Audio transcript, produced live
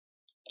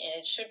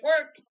It should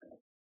work.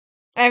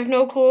 I have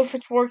no clue if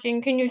it's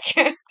working. Can you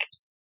check?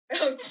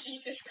 Oh,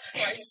 Jesus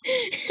Christ.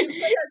 You put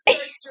that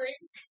start stream?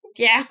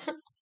 Yeah.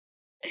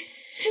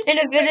 And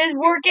if it is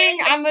working,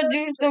 I'm gonna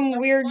do some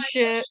weird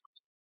shit.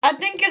 I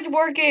think it's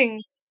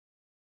working.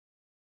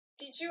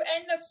 Did you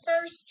end the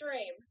first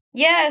stream?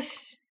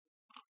 Yes.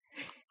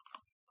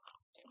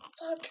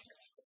 Fuck.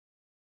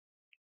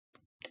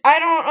 I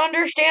don't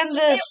understand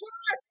this. It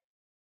works!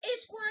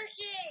 It's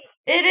working!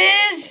 It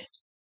is!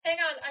 Hang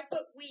on, I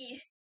put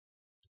we.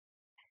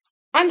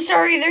 I'm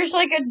sorry, there's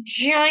like a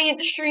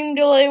giant stream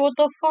delay. What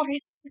the fuck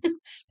is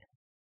this?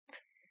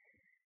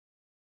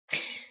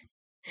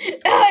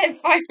 It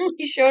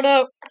finally showed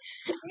up.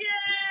 Yeah!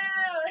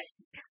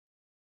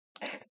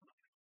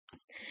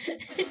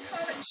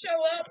 Comment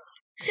show up.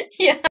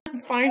 Yeah,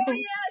 finally. Oh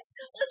yes!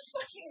 Let's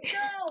fucking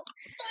go!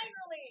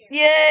 Finally!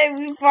 Yay,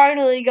 we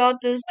finally got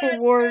this to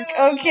Let's work.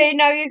 go. Okay,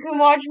 now you can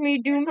watch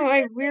me do Here's the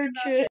my good thing weird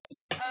about shit.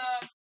 this.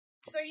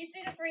 So you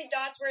see the 3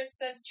 dots where it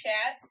says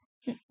chat?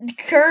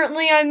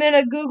 Currently, I'm in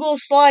a Google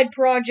Slide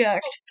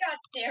project. Oh, god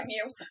damn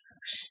you.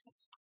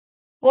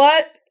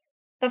 What?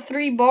 The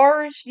 3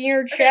 bars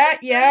near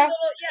chat? Yeah.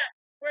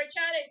 Where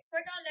chat is.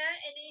 Click on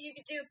that, and then you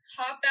can do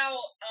pop out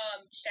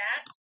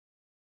chat.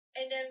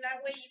 And then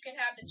that way you can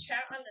have the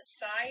chat on the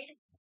side.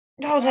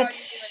 Oh,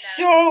 that's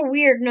so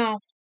weird.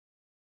 No.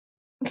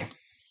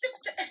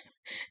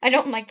 I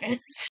don't like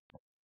this.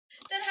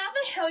 Then how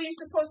the hell are you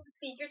supposed to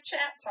see your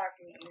chat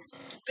talking, you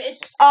stupid?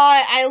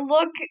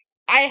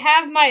 I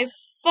have my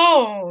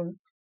phone.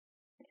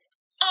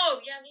 Oh,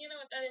 yeah, you know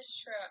what, that is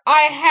true.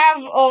 I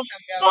have a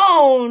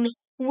phone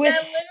with...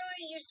 That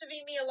literally used to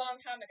be me a long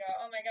time ago.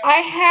 Oh my god.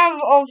 I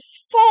have a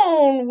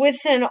phone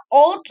with an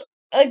alt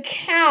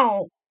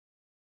account.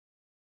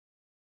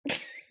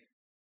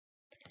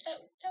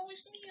 That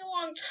was me a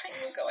long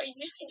time ago. I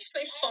used to use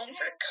my phone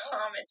for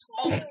comments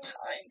all the time.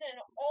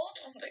 All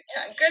the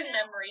time. Good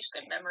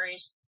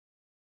memories.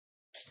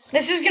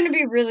 This is gonna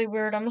be really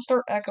weird. I'm gonna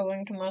start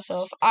echoing to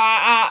myself. Good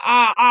memories.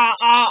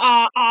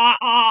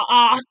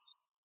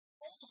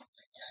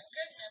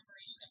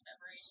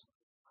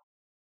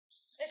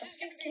 This is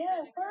gonna be really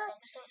weird. I'm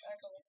gonna start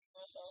echoing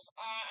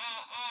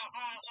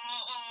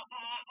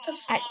to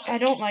myself. I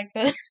don't like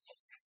this.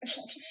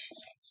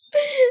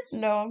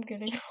 No, I'm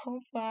getting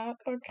off that.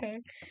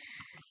 Okay.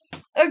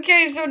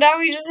 Okay, so now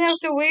we just have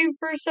to wait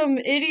for some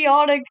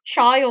idiotic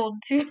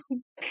child to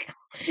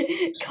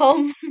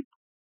come.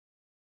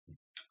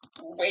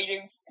 Wait.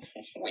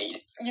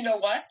 You know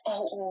what?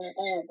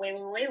 Wait.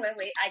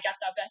 I got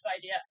the best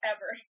idea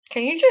ever.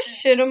 Can you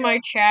just sit in my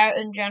chat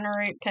and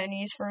generate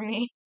pennies for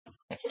me?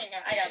 Hang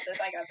on, I got this.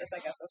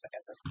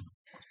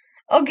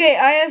 Okay,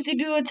 I have to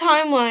do a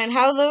timeline.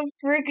 How the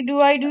frick do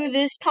I do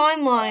this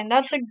timeline?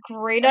 That's a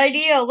great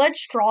idea.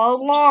 Let's draw a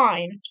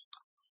line.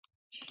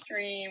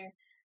 Stream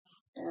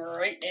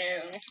right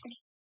now.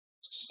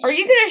 Are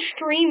you gonna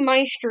stream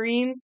my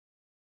stream?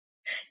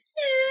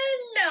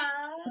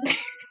 No.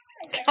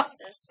 I got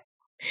this.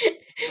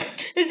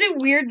 Is it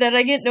weird that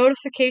I get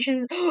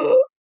notifications?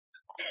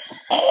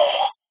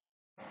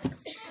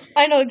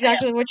 I know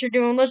exactly what you're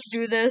doing. Let's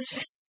do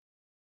this.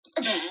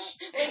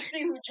 Let's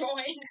see who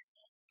joins.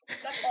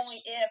 That's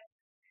only if.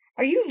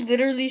 Are you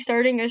literally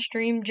starting a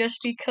stream just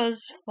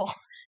because fun?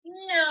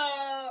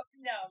 No,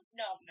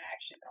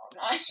 actually, no,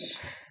 I'm not.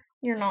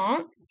 You're not?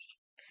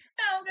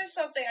 No, there's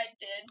something I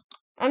did.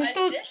 I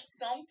did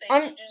something,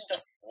 I just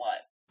don't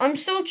what? I'm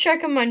still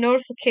checking my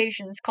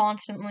notifications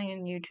constantly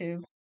in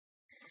YouTube.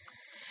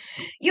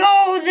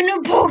 Yo, the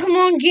new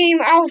Pokemon game,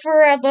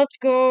 Alpharad, let's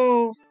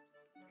go.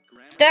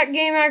 That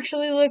game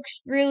actually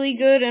looks really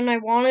good and I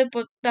want it,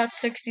 but that's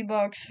 $60. I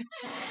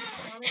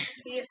want to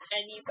see if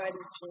anybody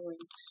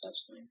joins.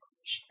 That's my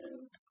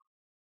question.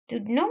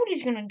 Dude,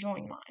 nobody's gonna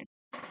join mine.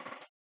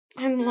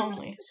 I'm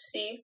lonely. Let's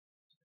see.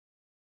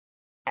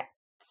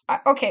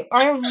 Okay,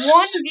 I have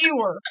one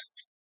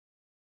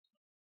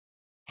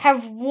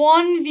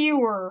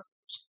viewer.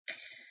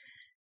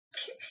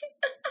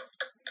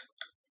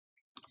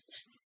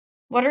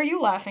 What are you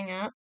laughing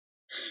at?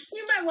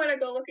 You might want to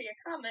go look at your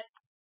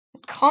comments.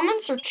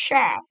 Comments or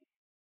chat?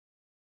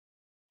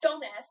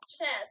 Dumbass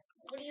chat.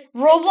 What do you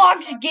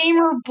Roblox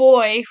Gamer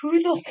Boy. Who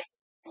the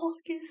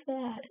fuck is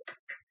that?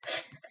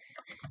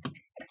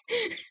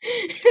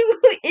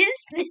 Who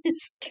is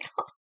this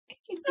guy?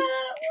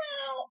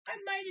 Well, I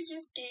might have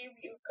just gave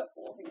you a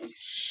couple of these.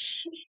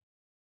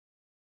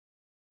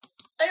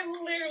 I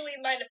literally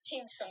might have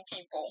pinged some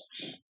people.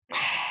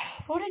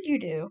 What did you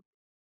do?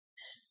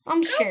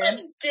 I'm scared.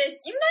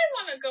 You might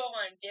want to go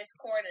on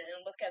Discord and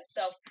then look at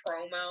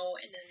self-promo,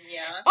 and then,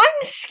 yeah.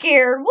 I'm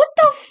scared. What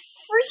the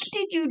freak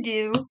did you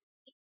do?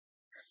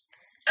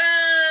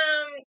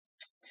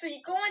 So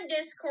you go on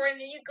Discord,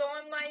 and then you go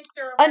on my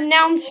server.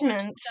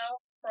 Announcements.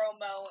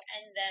 Self-promo,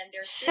 and then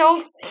there's...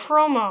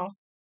 Self-promo.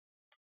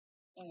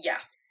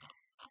 Yeah.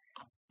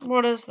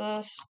 What is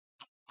this?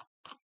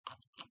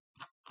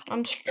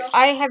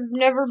 I have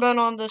never been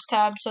on this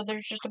tab, so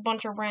there's just a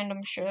bunch of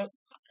random shit.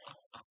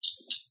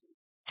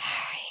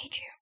 I hate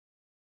you.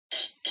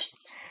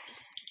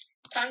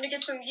 Time to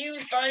get some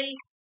views, buddy.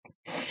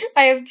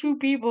 I have 2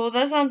 people.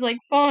 That sounds like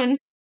fun.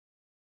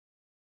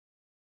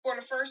 For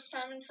the first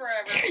time in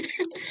forever.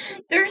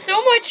 There's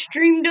so much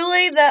stream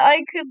delay that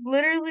I could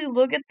literally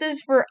look at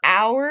this for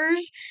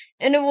hours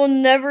and it will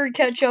never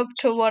catch up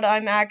to what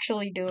I'm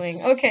actually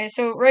doing. Okay,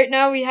 so right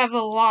now we have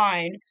a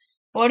line.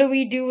 What do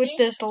we do with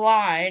this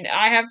line?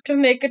 I have to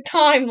make a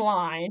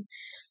timeline.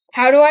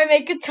 How do I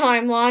make a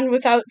timeline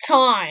without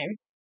time?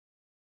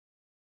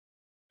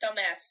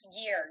 Dumbass.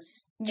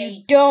 Years.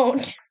 You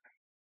don't.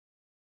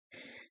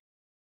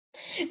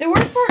 The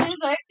worst part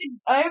is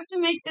I have to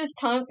make this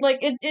time, like,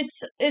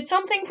 it's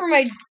something for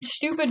my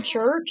stupid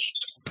church.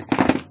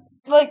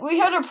 Like, we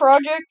had a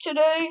project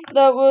today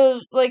that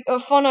was, like,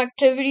 a fun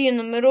activity in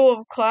the middle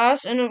of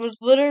class, and it was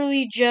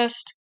literally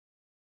just,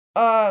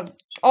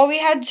 all we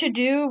had to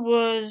do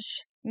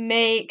was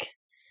make...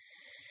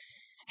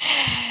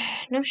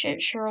 No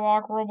shit,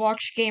 Sherlock,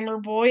 Roblox Gamer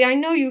Boy. I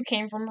know you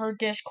came from her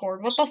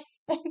Discord. What the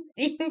fuck do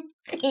you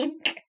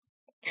think?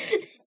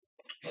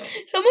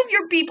 Some of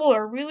your people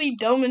are really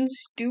dumb and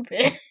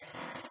stupid.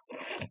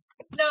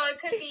 No, it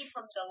could be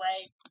from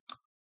delay.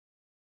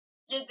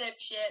 You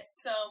dipshit,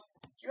 so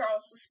you're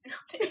also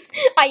stupid.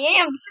 I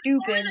am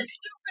stupid. The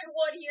stupid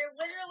one here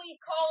literally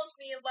calls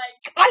me and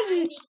like, I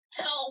need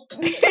help.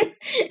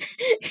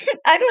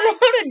 I don't know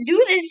how to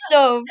do this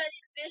stuff.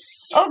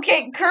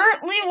 Okay,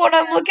 currently what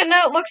I'm looking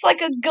at looks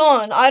like a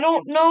gun. I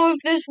don't know if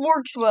this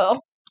works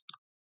well.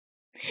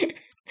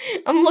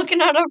 I'm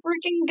looking at a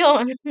freaking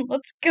gun.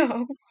 Let's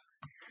go.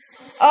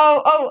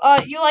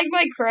 You like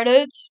my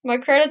credits? My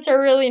credits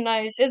are really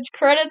nice. It's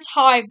credits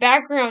high,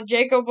 background,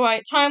 Jacob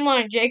White,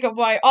 timeline, Jacob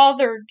White,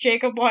 author,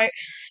 Jacob White,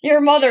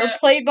 your mother,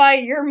 played by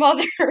your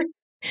mother,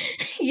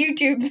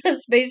 YouTube,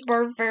 the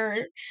spacebar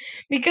ferret.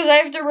 Because I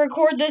have to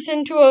record this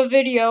into a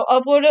video,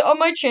 upload it on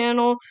my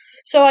channel,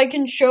 so I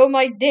can show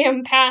my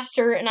damn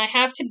pastor, and I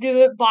have to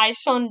do it by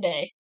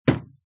Sunday.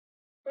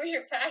 Who's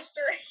your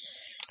pastor?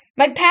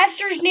 My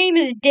pastor's name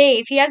is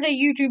Dave. He has a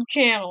YouTube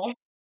channel.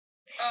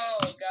 Oh,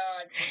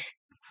 God.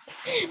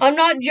 I'm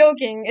not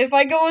joking. If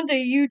I go into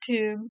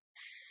YouTube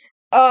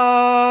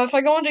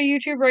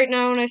right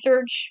now and I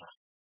search,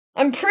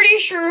 I'm pretty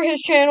sure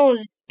his channel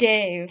is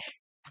Dave.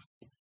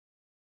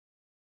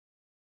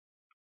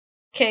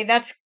 Okay,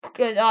 that's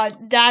good.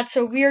 That's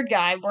a weird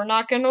guy. We're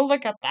not gonna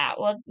look at that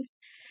one.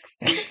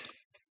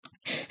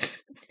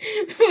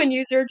 When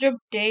you search up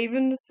Dave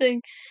in the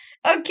thing.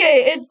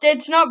 Okay,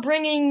 it's not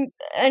bringing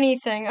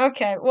anything.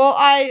 Okay, well,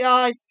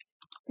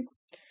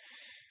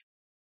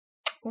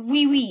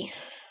 wee.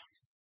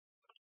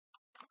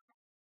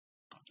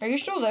 Are you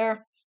still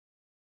there?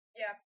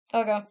 Yeah.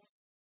 Okay.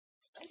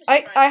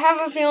 I have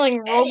a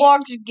feeling Roblox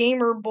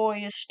Gamer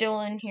Boy is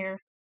still in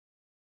here.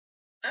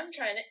 I'm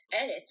trying to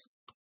edit.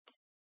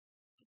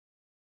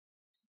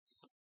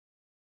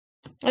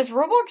 Is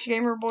Roblox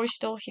Gamer Boy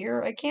still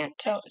here? I can't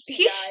tell.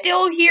 He's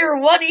still here.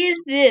 What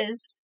is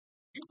this?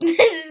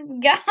 This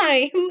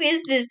guy. Who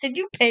is this? Did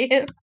you pay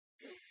him?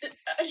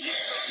 Did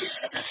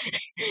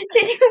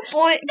you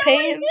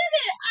pay him? I did it!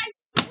 I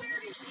swear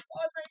to you, it's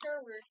on my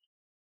server.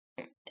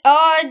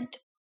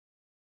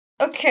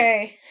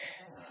 Okay.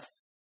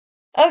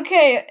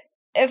 Okay,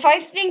 if I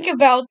think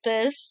about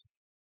this,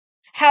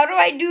 how do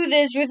I do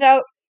this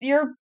without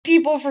your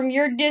people from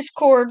your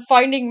Discord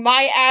finding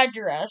my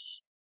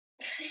address?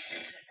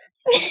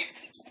 They're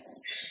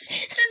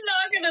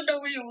not gonna know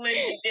where you live,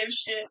 you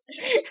dipshit.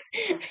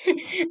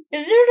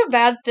 Is it a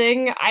bad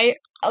thing? I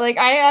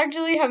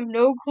actually have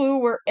no clue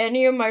where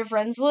any of my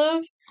friends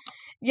live.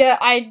 Yeah,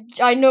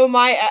 I know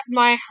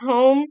my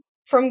home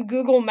from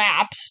Google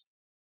Maps.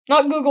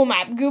 Not Google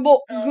Map,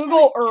 Google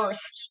Earth.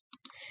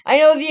 I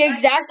know the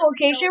exact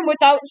location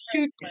without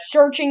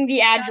searching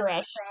the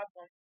address.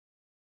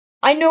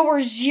 I know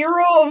where 0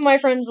 of my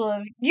friends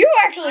live. You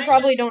actually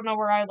probably don't know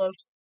where I live.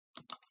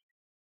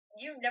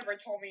 You never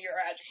told me your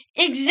address.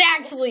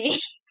 Exactly.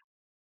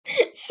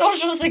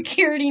 Social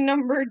security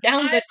number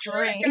down the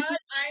drain. God,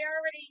 I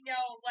already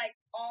know, like,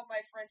 all my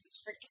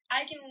friends'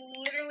 I can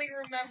literally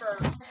remember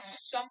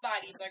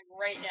somebody's, like,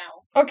 right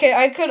now. Okay,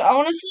 I could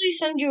honestly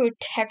send you a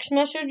text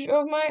message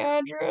of my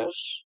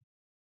address.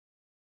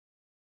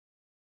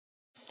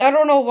 I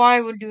don't know why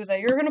I would do that.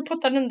 You're gonna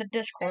put that in the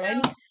Discord.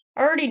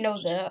 I already know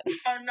that.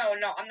 Oh, no, I'm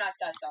not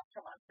that dumb.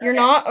 Come on. You're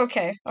not?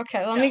 Okay,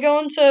 let me go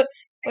into...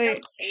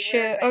 Wait,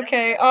 shit,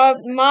 okay, I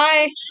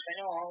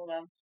know all of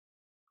them.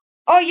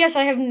 Oh, yes,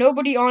 I have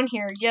nobody on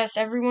here. Yes,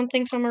 everyone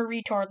thinks I'm a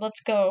retard.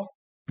 Let's go.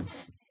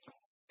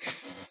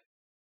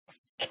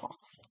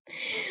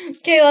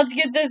 Okay, let's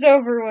get this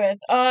over with.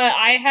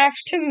 I have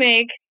to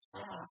make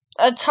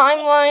a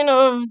timeline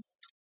of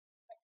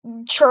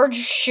church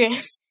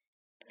shit.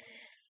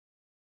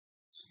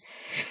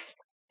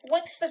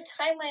 What's the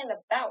timeline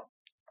about?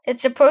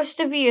 It's supposed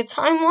to be a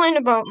timeline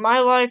about my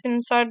life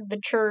inside of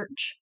the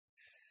church.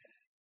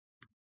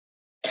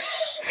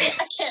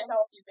 I can't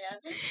help you, man.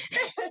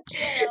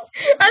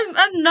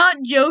 I'm not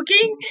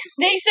joking.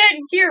 They said,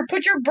 here,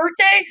 put your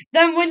birthday,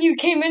 then when you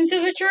came into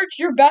the church,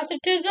 your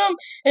baptism,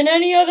 and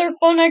any other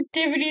fun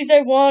activities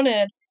I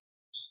wanted.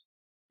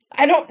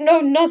 I don't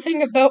know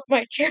nothing about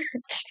my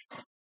church.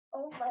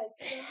 Oh my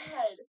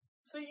god.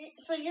 So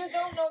you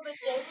don't know the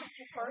day when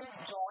you first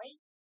joined?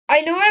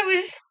 I know I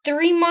was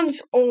 3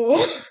 months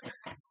old.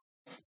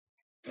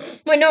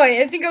 Wait, no,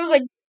 I think I was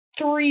like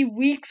 3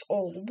 weeks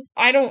old.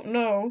 I don't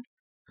know.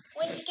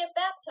 When did you get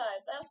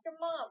baptized? Ask your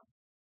mom.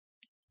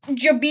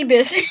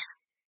 Jabibis.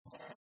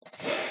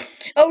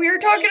 Oh, we were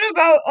talking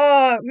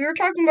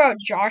about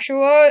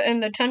Joshua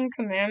and the 10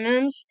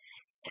 Commandments,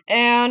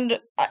 and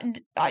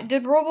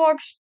did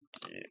Roblox,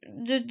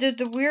 did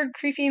the weird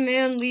creepy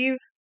man leave,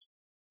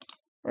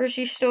 or is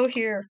he still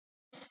here?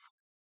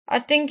 I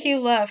think he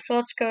left.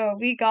 Let's go.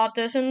 We got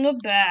this in the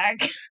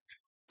bag.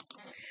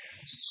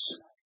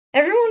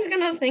 Everyone's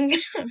gonna think.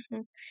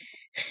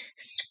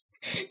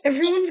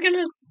 Everyone's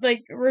gonna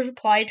like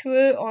reply to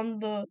it on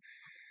the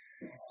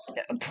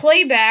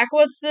playback.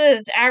 What's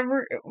this?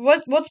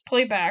 What's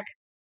playback?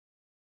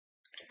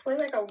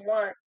 Playback of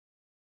what?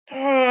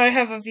 Oh, I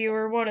have a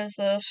viewer. What is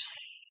this?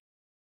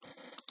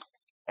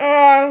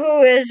 Oh,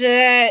 who is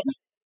it?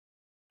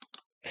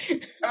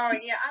 Oh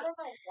yeah, I don't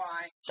know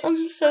why.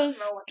 I'm so I don't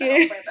know what the hell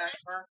scared. playback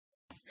for.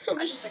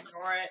 I just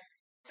ignore it.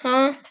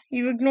 Huh?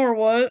 You ignore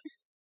what?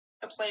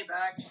 The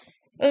playbacks.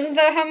 Isn't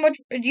that how much?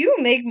 Do you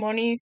make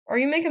money? Are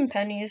you making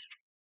pennies?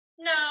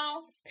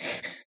 No.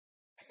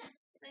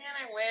 Man,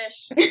 I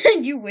wish.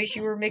 You wish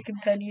you were making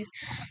pennies.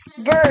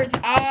 Birth.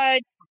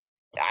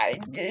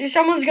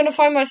 Someone's gonna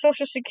find my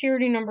social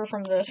security number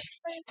from this.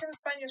 How are you gonna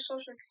find your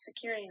social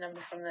security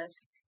number from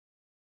this?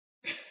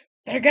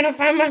 They're gonna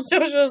find my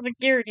social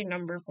security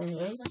number from this.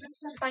 How are you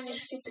gonna find your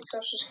stupid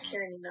social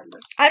security number?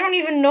 I don't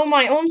even know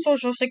my own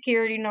social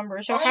security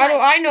number, so how do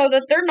I know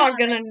that they're not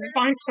gonna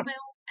find my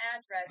own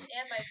address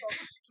and my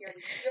social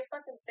security. You're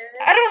fucking serious?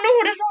 I don't know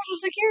what a social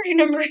security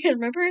number is.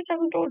 My parents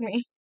haven't told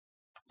me.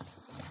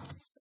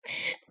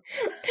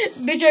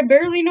 Bitch, I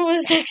barely know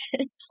what sex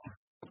is.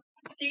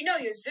 Do you know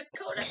your zip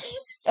code at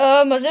least?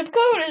 My zip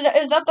code?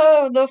 Is that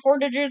the 4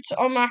 digits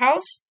on my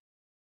house?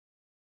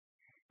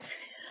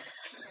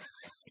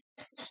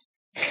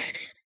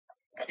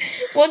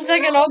 One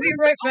second, I'll be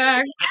right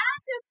back.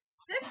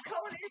 Zip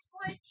code is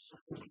like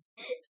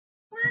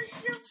where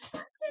you're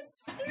fucking.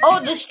 Oh,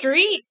 the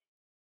street?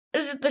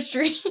 Is it the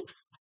street?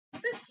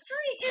 The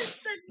street is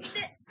the.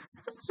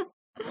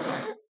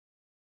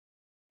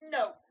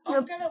 No,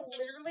 I'm gonna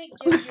literally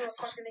give you a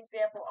fucking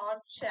example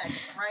on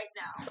text right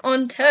now.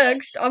 On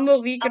text? I'm gonna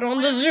leak it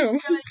on the Zoom. I'm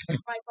gonna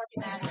use my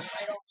fucking address.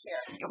 I don't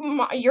care.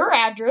 Your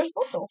address?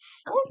 What the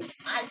fuck?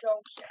 I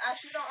don't care.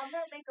 Actually, no, I'm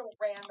gonna make a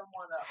random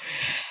one up.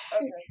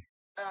 Okay.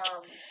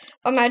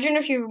 Imagine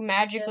if you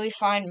magically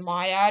find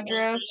my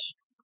address.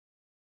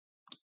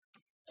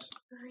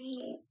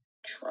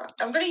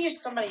 I'm gonna use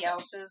somebody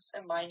else's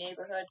in my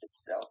neighborhood, but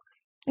still.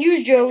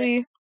 Use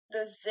Joey.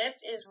 The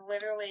zip is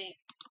literally.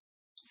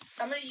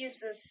 I'm gonna use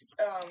this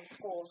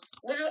schools.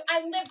 Literally,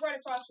 I live right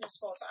across from the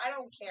school, so I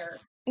don't care.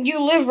 You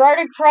live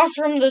right across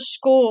from the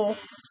school.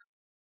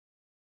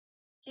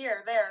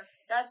 There.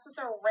 That's just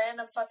a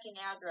random fucking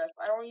address.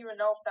 I don't even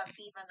know if that's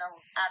even an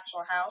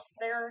actual house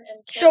there.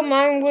 In So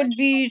mine would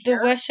be the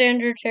West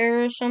Sandra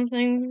Terrace,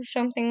 something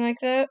like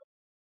that.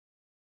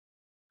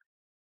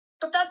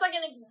 But that's like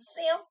an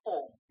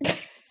example.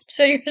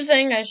 So you're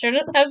saying I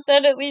shouldn't have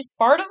said at least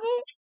part of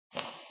it?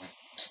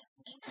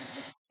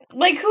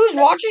 Like, who's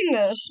watching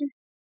this?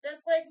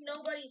 That's like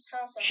nobody's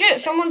house. Shit,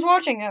 someone's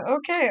watching it.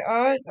 Okay,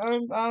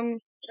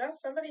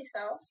 That's somebody's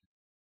house.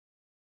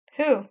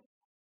 Who?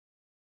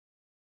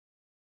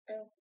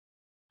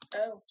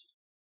 Oh.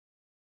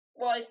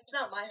 Well, it's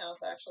not my house,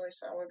 actually,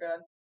 so we're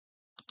good.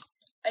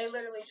 I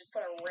literally just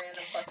put a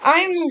random fucking...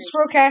 I'm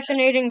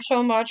procrastinating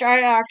so much,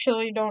 I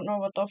actually don't know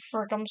what the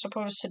frick I'm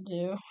supposed to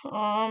do.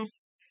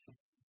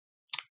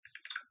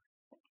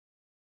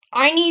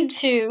 I need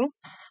to...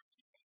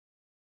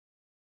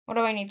 What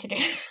do I need to do?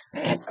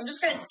 I'm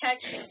just gonna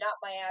text you, not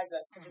my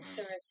address, because it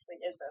seriously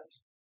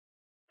isn't.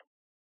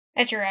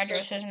 That's your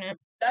address, isn't it?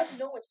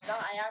 No, it's not.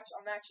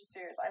 I'm actually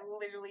serious.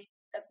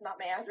 That's not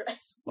my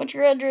address. What's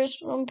your address?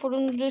 I'm put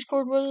in the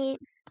Discord, was it?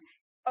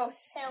 Oh,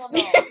 hell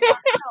no.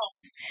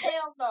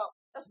 Hell no.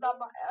 That's not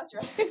my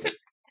address.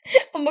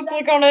 I'm gonna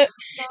click on it.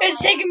 It's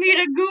taking me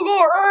to Google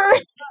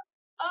Earth.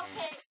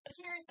 Okay,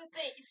 here's the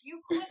thing. If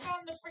you click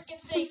on the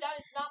freaking thing, that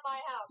is not my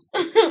house.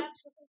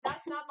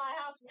 That's not my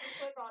house. If you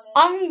click on it.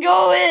 I'm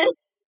going.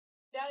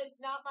 That is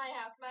not my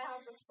house. My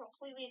house looks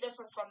completely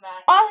different from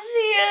that. I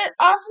see it.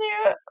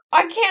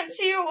 I can't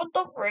see it. What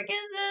the frick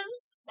is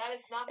this? That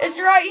is not my house. It's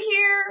right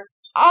here.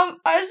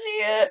 I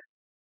see it.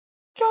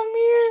 Come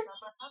here.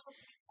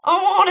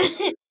 I want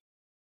it.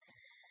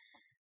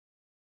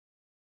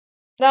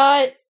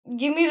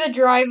 Give me the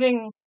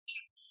driving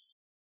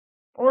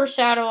or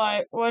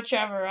satellite,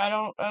 whichever. I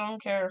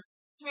don't care.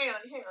 Hang on.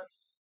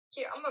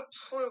 Here, I'm gonna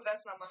prove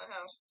that's not my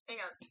house. Hang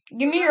on.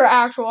 Give me your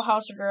actual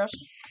house address.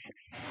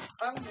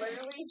 I'm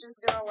literally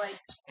just gonna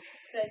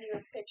send you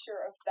a picture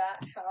of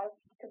that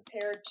house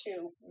compared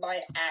to my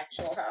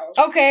actual house.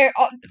 Okay.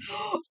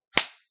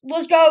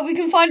 Let's go. We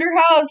can find your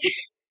house.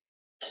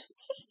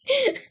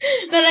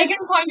 Then I can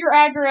find your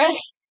address.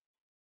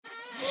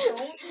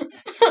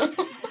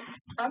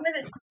 I'm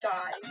gonna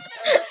die.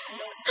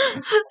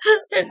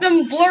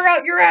 Then blur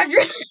out your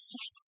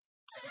address.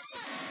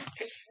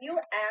 If you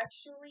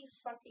actually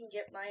fucking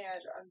get my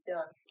address, I'm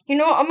done. You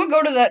know, I'm gonna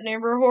go to that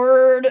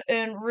neighborhood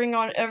and ring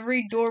on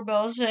every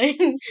doorbell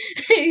saying,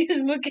 "Hey,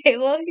 is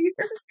Michaela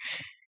here?"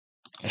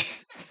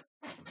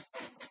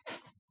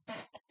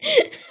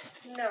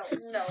 No.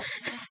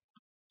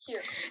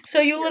 Here. So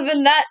you live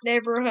in that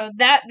neighborhood.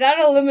 That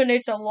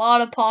eliminates a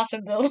lot of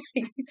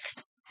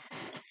possibilities.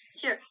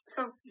 Here.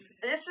 So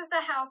this is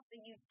the house that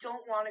you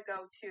don't want to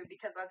go to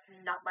because that's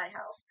not my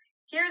house.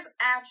 Here's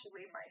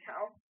actually my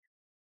house.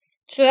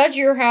 So that's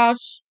your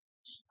house,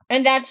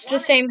 and that's the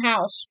same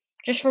house,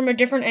 just from a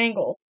different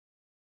angle.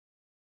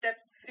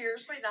 That's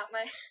seriously not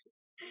my.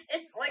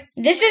 It's like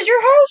this is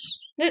your house.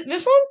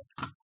 This one.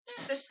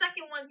 The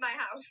second one's my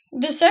house.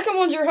 The second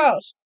one's your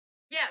house.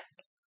 Yes.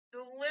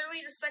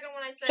 Literally the second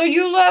one I said. So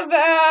you live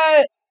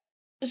at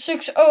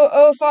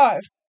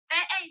 6005.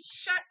 Hey,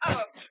 shut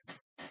up.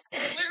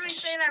 I'm literally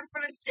saying that in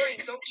front of screen.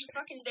 Don't you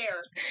fucking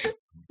dare.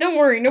 Don't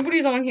worry,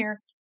 nobody's on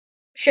here.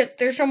 Shit,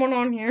 there's someone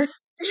on here.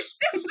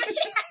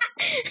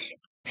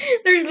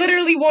 There's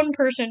literally one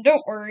person,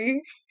 don't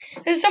worry.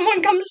 If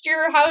someone comes to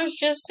your house,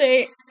 just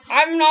say,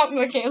 "I'm not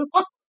Michaela."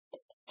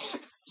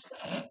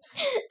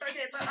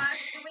 Okay, but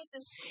actually,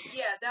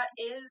 that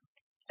is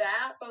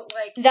that, but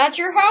like... That's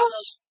your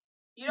house?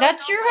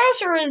 That's your house,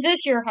 street. or is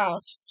this your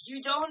house?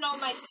 You don't know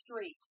my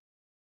street.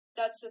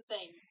 That's the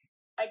thing.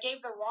 I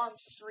gave the wrong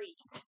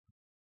street.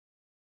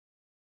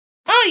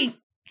 Oh,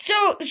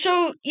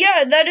 so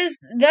yeah, that is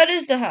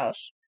the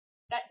house.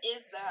 That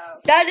is the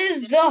house. That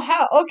is the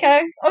house.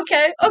 Okay. We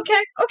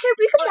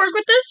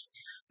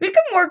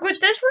can work with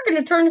this. We're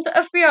gonna turn into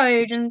FBI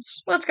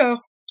agents. Let's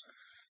go.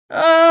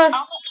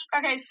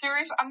 Okay,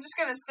 seriously, I'm just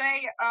gonna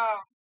say,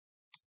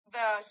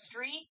 the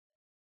street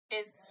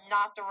is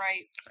not the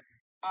right,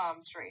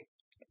 street.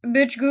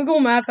 Bitch, Google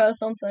Map has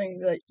something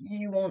that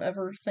you won't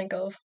ever think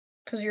of,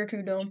 because you're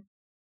too dumb.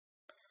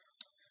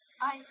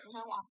 I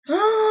know.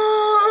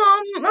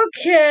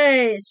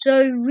 Okay,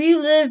 so we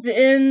live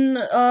in,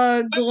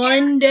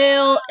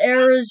 Glendale,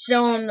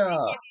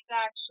 Arizona. It's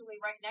actually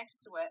right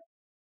next to it.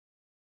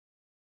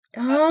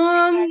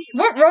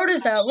 What road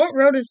is that? What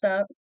road is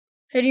that?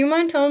 Hey, do you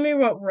mind telling me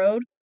what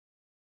road?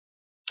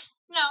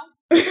 No.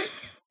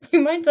 You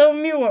mind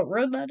telling me what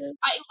road that is?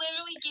 I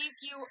literally gave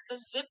you the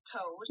zip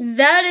code.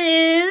 That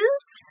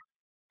is...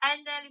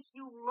 And then if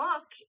you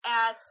look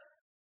at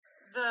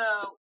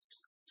the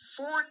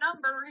 4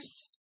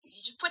 numbers,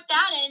 you just put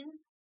that in,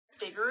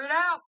 figure it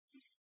out.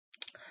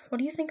 What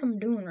do you think I'm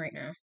doing right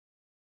now?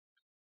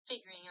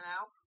 Figuring it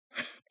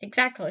out.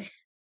 Exactly.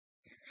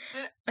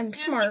 I'm smart.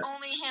 This is the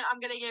only hint I'm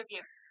gonna give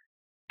you.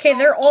 Okay,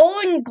 they're all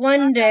in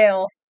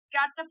Glendale.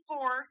 Got the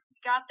 4.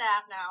 Got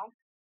that now.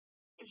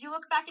 If you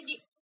look back at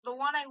the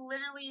one I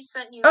literally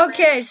sent you.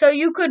 Okay, so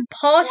you could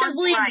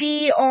possibly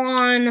be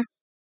on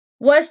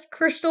West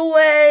Crystal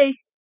Way.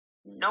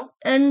 Nope.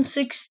 And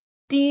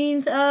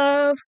 16th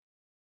Ave.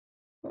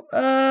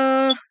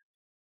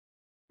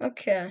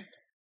 Okay.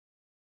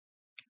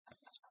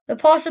 The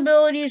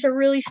possibilities are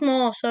really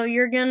small, so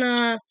you're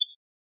gonna...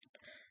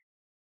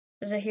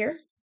 Is it here?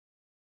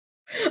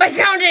 I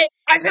found it!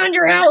 I found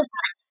your house!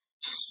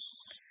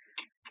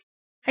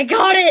 I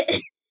got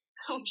it!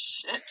 Oh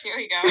shit, here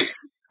we go.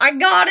 I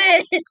got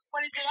it!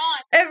 What is it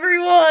on?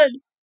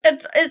 Everyone!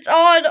 It's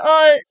on,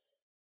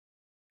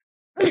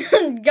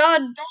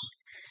 God. Don't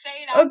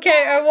say it out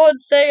Okay, loud. I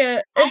won't say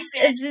it.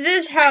 It's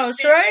this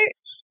house, right?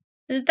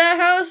 Is it that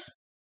house?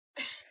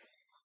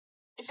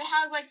 If it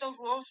has like those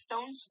little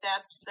stone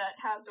steps that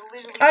have the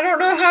literally... I don't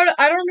know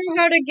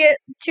how to get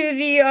to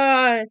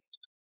the,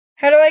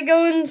 how do I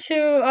go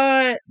into,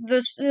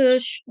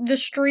 the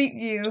street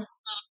view?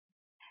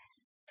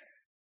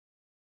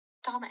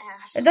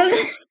 Dumbass. It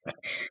doesn't...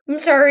 I'm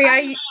sorry,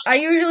 I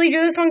usually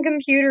do this on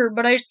computer,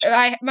 but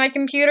my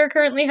computer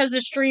currently has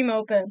the stream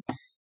open. God.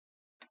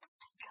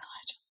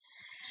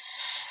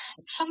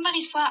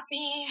 Somebody slap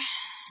me.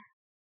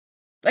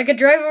 I could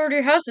drive over to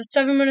your house. It's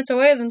 7 minutes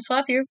away, then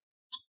slap you.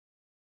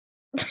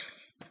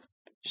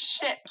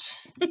 Shit.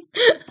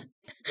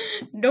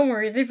 Don't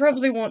worry, they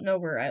probably won't know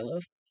where I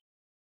live.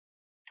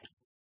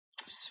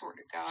 Swear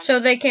to God. So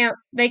they can't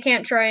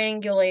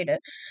triangulate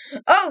it.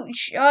 Oh,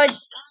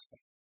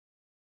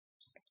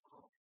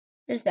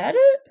 is that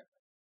it?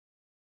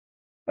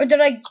 Or did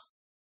I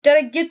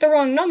get the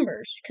wrong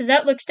numbers? Because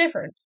that looks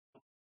different.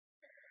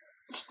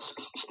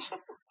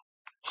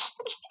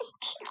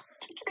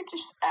 Figure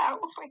this out.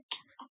 Oh my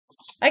God.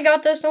 I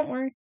got this, don't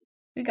worry.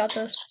 We got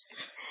this.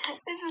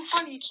 This is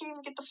funny, you can't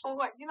even get the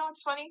full... You know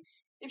what's funny?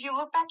 If you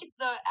look back at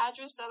the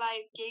address that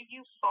I gave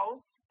you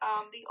false,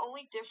 the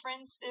only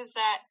difference is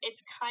that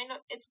it's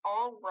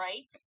all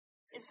right.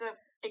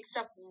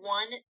 Except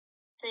one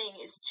thing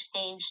is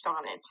changed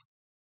on it.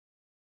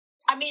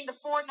 I mean, the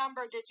 4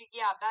 number digit,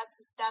 yeah,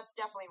 that's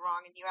definitely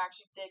wrong, and you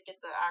actually did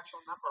get the actual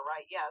number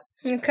right, yes.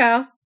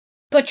 Okay.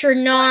 But you're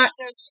not...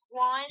 But there's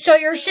one... So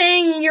you're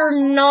saying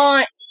you're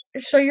not...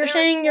 So you're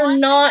saying you're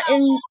not in...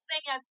 There's one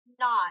thing that's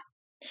not.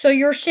 So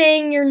you're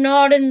saying you're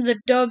not in the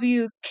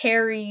W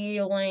carry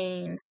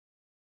lane?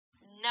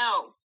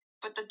 No,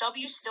 but the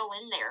W's still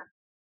in there.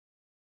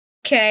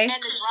 Okay. And the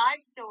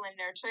drive's still in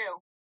there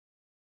too.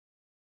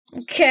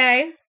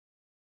 Okay.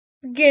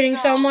 Getting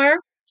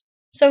somewhere.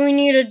 So we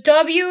need a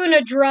W and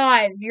a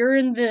drive. You're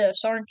in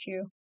this, aren't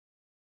you?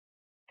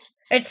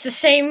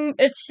 It's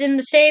in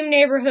the same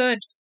neighborhood.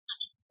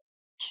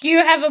 Do you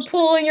have a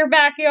pool in your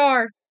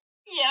backyard?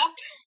 Yep.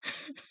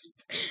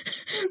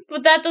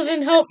 But that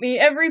doesn't help me.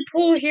 Every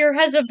pool here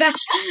has a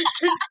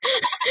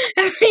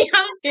every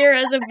house here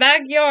has a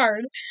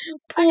backyard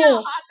pool. I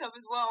got a hot tub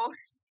as well.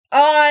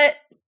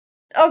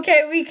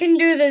 Okay, we can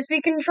do this.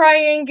 We can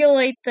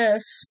triangulate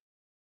this.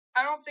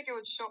 I don't think it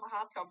would show a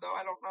hot tub though.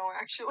 I don't know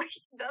actually.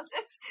 Does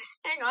it?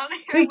 Hang on.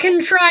 We can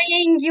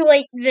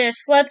triangulate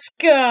this. Let's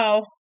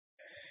go.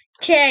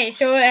 Okay,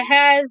 so it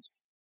has.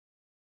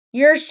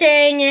 You're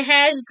saying it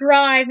has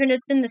drive and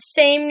it's in the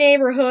same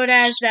neighborhood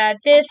as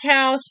that. This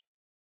house.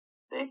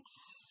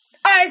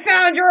 I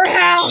found your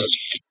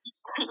house!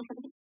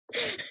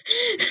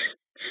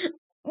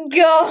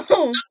 Go!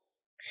 Okay.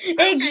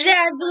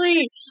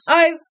 Exactly!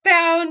 I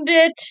found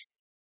it!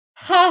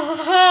 Ha ha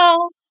ha!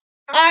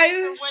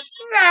 I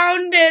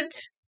found it!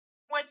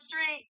 What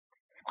street?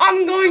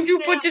 I'm going to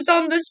put it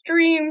on the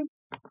stream.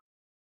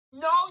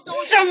 No,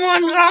 don't.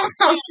 Someone's on!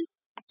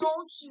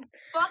 Don't you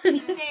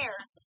fucking dare!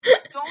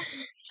 Don't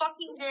you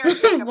fucking dare,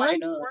 Jacob. Why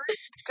not?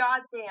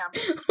 Goddamn.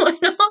 Why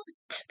not?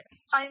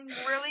 I'm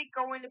really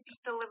going to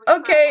beat the living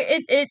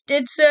Okay,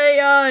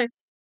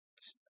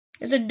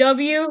 it's a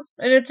W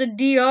and it's a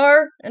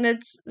DR and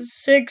it's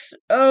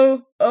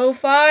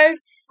 6005.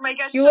 My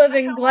gosh, you live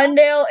in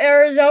Glendale,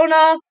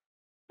 Arizona.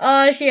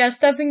 She has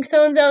stepping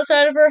stones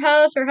outside of her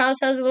house. Her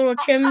house has a little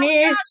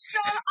chimney. Oh God,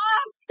 shut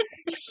up!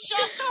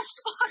 Shut the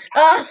fuck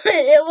up!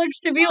 It looks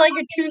to be like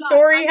a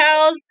 2-story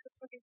house.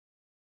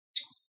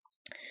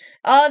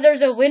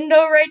 There's a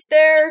window right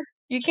there.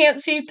 You can't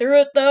see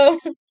through it though.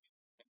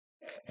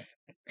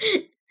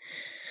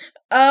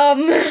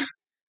 I'm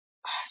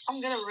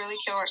gonna really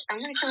kill her. I'm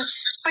gonna kill her.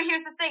 But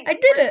here's the thing. I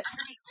did it.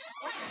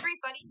 What's the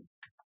street, buddy?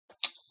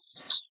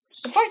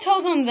 If I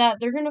tell them that,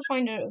 they're gonna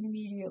find it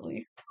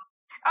immediately.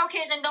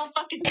 Okay, then don't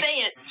fucking say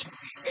it.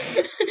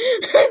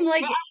 I'm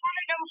like, well, I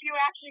wanna know if you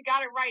actually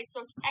got it right,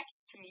 so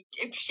text to me,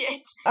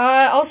 dipshit.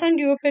 I'll send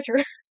you a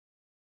picture.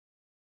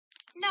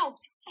 No,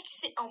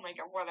 text it. Oh my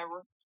God,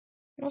 whatever.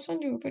 I'll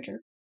send you a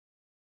picture.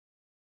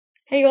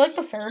 Hey, you like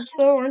the ferrets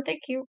though? Aren't they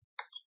cute?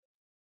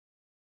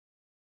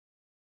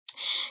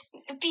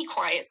 Be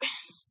quiet.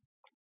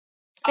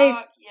 Hey,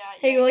 yeah.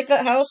 Hey, you like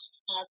that house?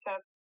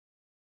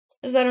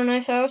 Is that a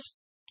nice house?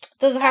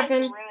 Does it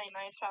happen? That is a really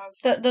nice house.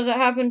 Does it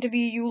happen to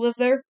be you live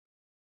there?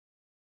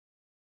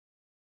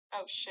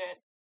 Oh shit.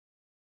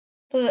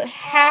 Does it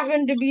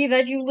happen to be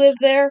that you live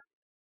there?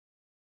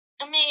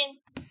 I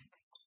mean,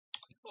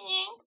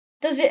 yeah.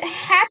 Does it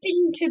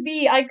happen to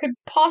be I could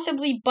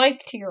possibly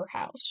bike to your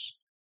house?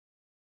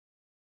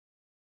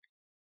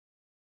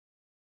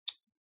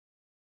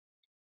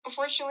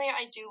 Unfortunately,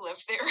 I do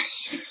live there.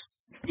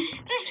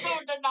 There's no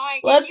denying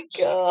it. Let's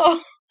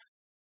go.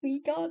 We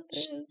got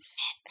this.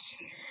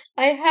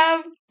 I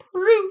have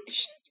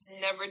proof.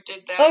 Never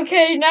did that.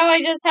 Okay, now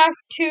I just have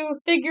to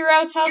figure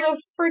out how the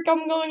frick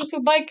I'm going to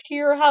bike to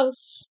your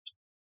house.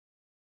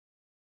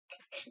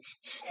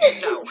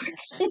 No.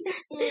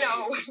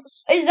 No.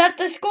 Is that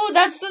the school?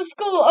 That's the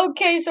school.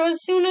 Okay, so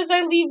as soon as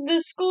I leave the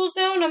school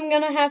zone, I'm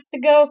gonna have to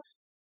go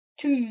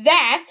to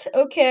that.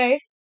 Okay.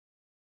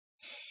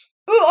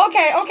 Ooh,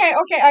 okay.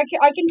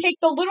 I can take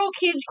the little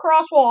kids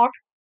crosswalk,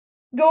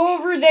 go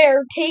over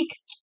there, take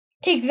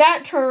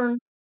that turn,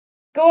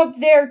 go up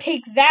there,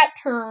 take that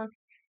turn,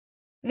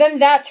 then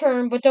that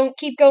turn, but don't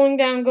keep going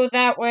down, go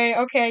that way.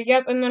 Okay,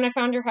 yep, and then I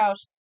found your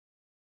house.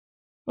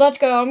 Let's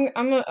go. Yeah.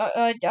 Oh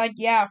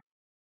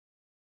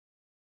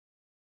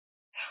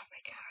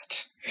my God.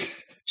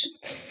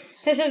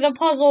 This is a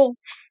puzzle.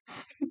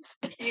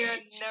 You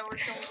had never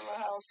come to the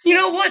house. You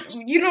know what?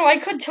 I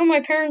could tell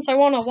my parents I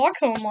want to walk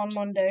home on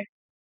Monday.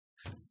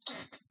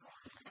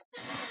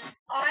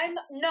 I'm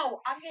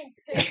getting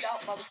pissed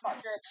out,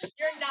 motherfucker.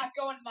 You're not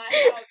going to my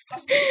house.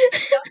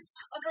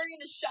 I'm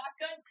bringing a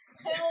shotgun.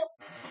 Hell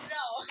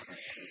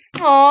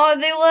no. Aw,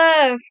 they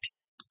left.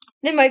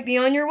 They might be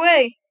on your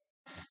way.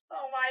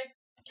 Oh my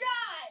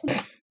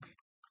God.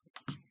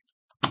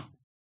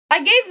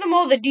 I gave them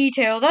all the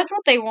detail. That's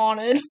what they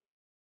wanted.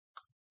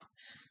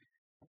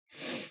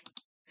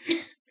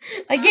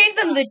 I gave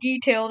them the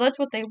detail. That's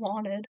what they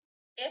wanted.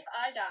 If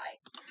I die,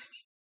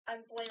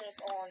 I'm blaming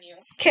this all on you.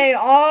 Okay,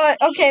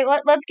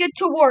 let's get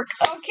to work.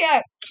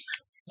 Okay.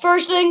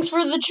 First things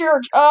for the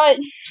church.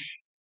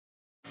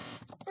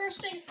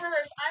 First things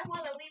first, I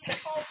want to leave the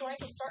call so I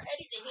can start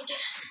editing again.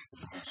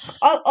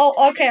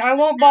 Okay, I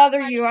won't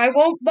bother you. I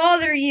will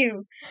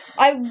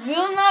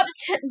not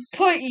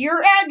put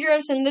your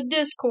address in the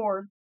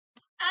Discord.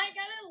 I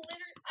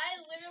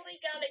literally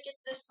gotta get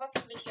this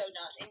fucking video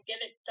done and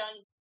get it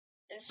done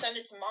and send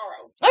it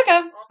tomorrow.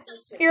 Okay.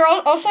 Here,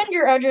 I'll send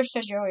your address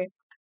to Joey.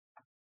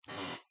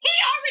 He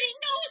already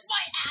knows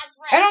my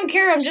address! I don't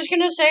care, I'm just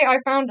gonna say I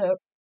found it.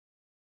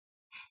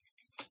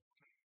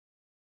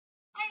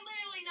 I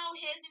literally know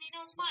his and he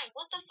knows mine.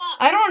 What the fuck?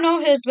 I don't know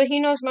his, but he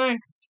knows mine.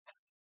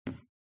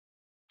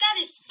 That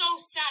is so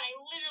sad. I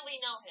literally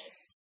know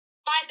his.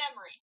 By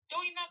memory.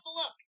 Don't even have to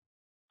look.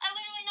 I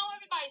literally know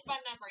everybody's by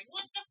memory.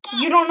 What the fuck?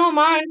 You don't know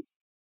mine.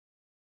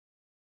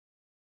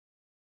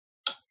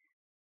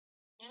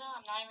 You know,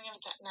 I'm not even gonna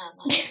text. No, I'm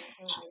not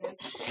even.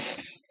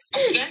 I'm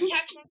just gonna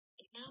text him.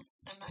 No,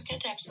 I'm not gonna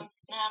text him.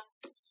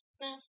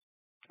 No.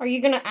 Are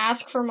you gonna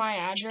ask for my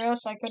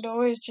address? I could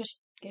always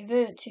just give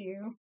it to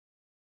you.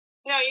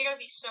 No, you're gonna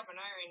be stubborn.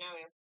 I already know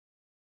you.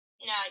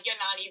 No, you're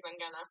not even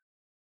gonna.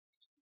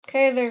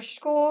 Okay, there's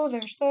school,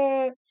 there's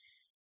that.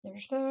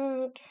 There's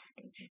that.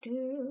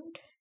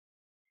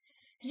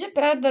 Is it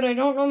bad that I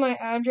don't know my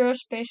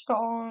address based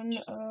on,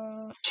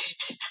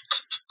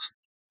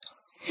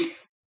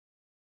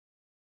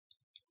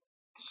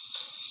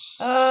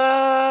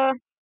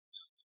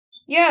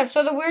 yeah,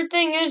 so the weird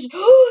thing is,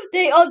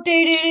 they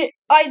updated it.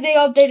 They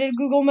updated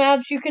Google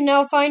Maps. You can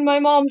now find my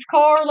mom's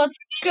car. Let's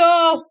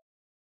go!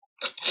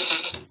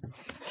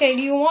 Okay,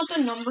 do you want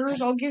the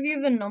numbers? I'll give you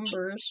the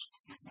numbers.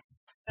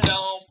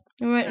 No.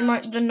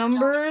 The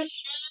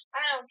numbers? I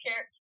don't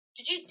care.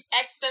 Did you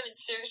text them and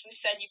seriously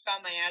said you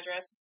found my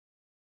address?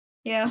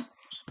 Yeah.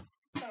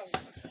 Oh.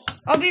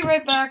 I'll be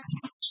right back.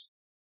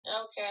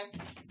 Okay.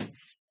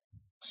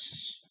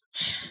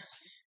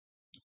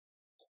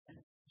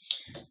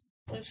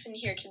 Listen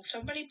here, can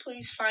somebody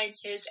please find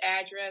his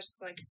address?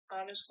 Like,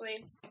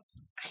 honestly,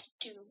 I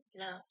do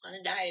not want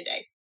to die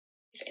today.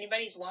 If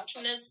anybody's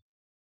watching this,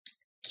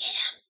 get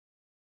him.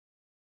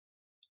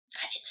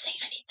 I didn't say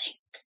anything.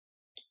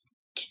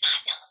 Do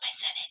not tell him I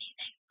said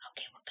anything.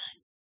 Okay, we're good.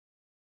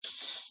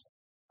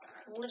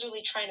 I'm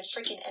literally trying to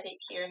freaking edit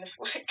here, and this is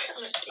what I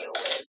gotta deal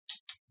with.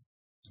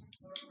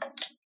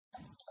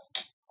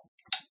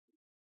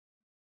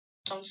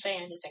 Don't say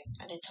anything.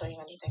 I didn't tell you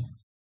anything.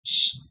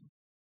 Shh.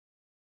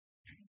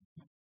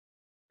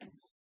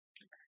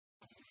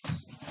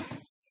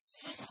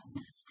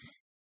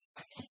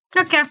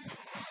 Okay.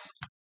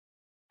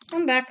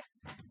 I'm back.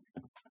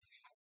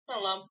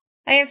 Hello.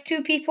 I have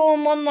 2 people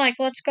and 1 like.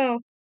 Let's go.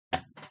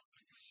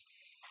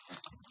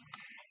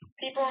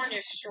 People on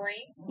your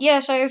stream?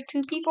 Yes, I have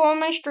 2 people on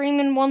my stream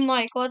and 1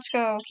 like. Let's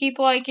go. Keep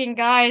liking,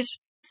 guys.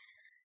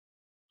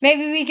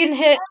 Maybe we can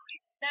hit...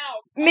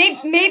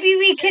 Maybe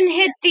we can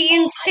hit the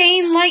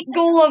insane like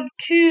goal of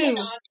 2. Hang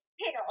on.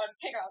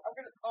 I'm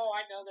gonna... Oh,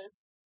 I know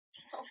this.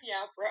 Oh,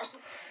 yeah, bro.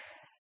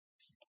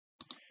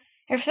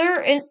 If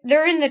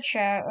they're in the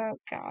chat. Oh,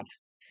 God.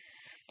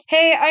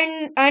 Hey,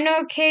 I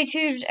know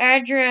K-Tube's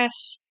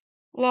address.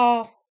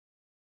 Lol.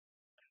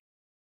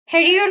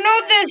 Hey, do you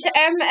know this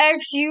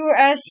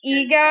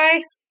MXUSE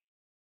guy?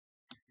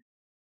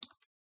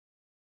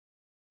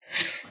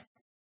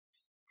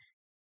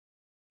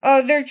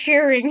 Oh, they're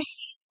cheering.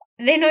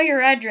 They know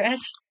your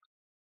address.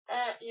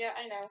 Yeah,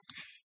 I know.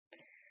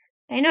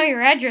 They know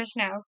your address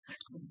now.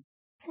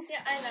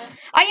 Yeah, I know.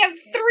 I have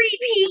 3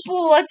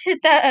 people! Let's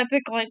hit that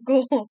epic like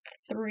goal of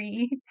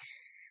 3.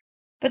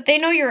 But they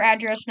know your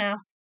address now.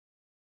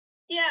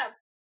 Yeah.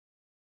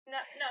 No,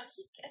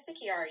 I think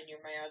he already knew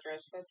my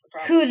address. That's the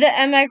problem. Who, the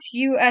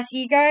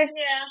MXUSE guy?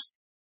 Yeah.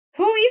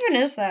 Who even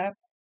is that?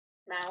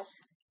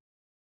 Mouse.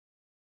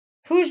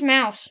 Who's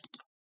Mouse?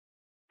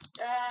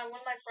 One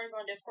of my friends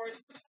on Discord.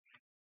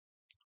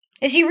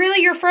 Is he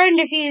really your friend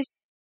if he's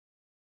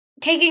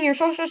taking your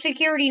social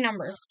security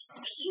number?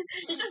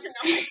 He doesn't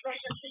know my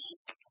social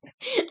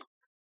security.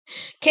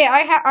 Okay,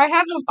 I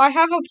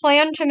have a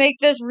plan to make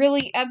this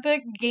really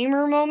epic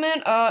gamer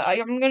moment.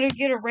 I'm gonna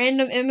get a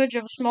random image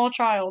of a small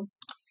child.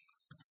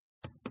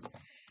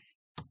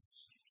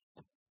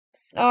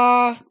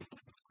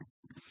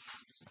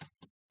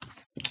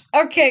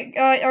 Okay,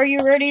 are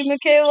you ready,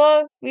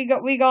 Michaela? We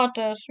got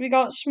this. We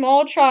got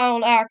small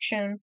child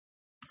action.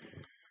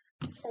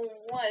 For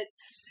what?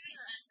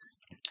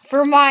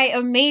 For my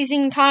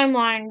amazing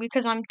timeline,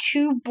 because I'm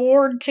too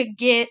bored to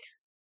get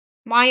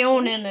my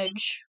own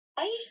image.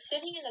 Why are you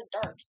sitting in the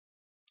dark?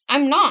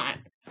 I'm not.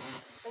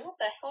 What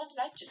the hell did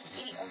I just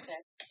see?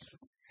 Okay.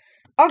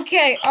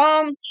 Okay,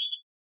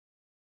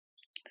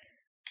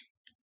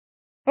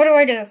 what do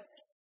I do?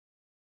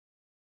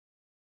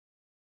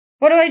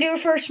 What do I do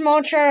for a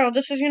small child?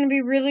 This is going to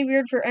be really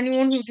weird for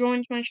anyone who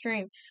joins my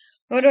stream.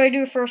 What do I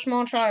do for a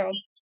small child?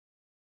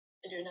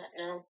 I do not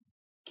know.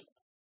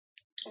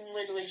 I'm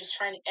literally just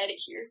trying to edit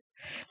here.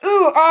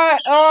 Ooh,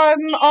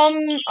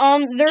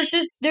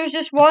 there's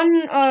this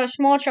one,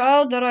 small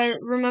child that I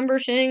remember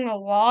seeing a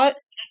lot.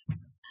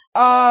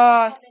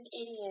 I'm an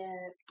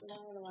idiot. No,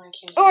 I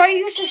can't. Oh, I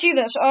used to see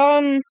this.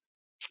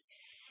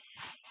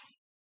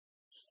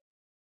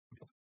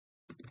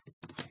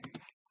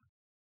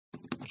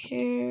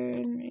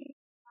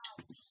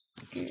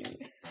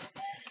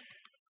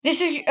 This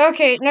is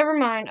okay. Never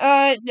mind.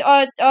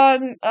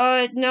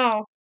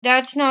 No,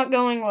 that's not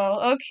going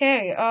well.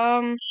 Okay.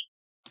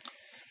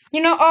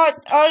 You know,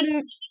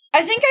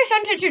 I think I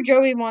sent it to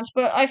Joey once,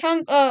 but I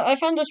found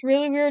this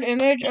really weird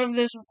image of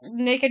this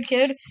naked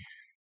kid.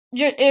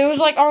 It was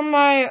like on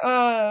my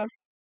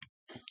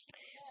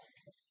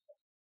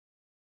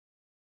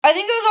I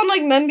think it was on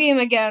like Membeam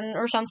again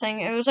or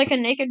something. It was like a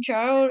naked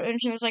child, and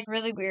he was like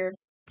really weird,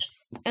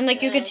 and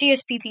like you could see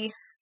his pee.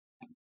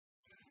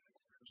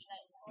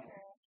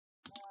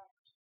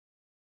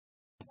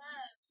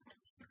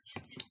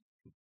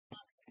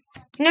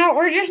 No,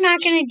 we're just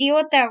not gonna deal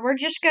with that. We're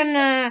just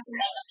gonna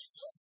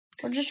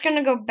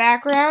go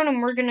background,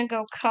 and we're gonna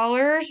go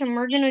colors, and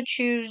we're gonna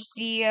choose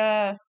the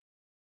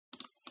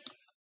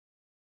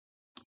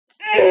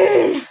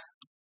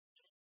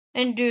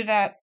and do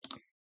that.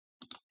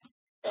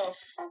 Oh.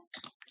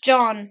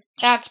 John,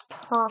 that's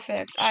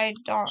perfect. I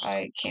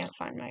can't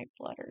find my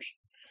letters.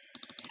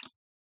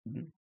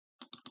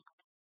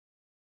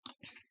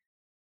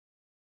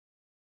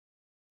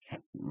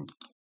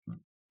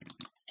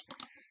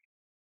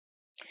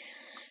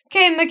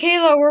 Okay,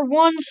 Michaela, we're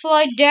one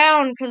slide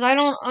down because I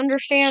don't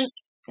understand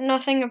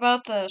nothing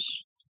about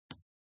this.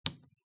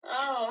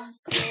 Oh,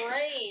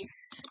 great.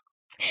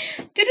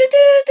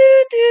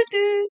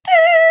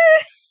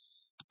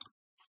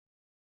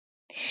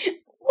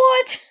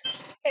 What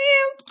am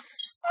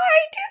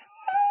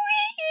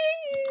I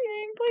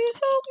doing? Please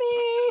help me.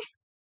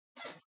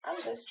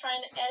 I'm just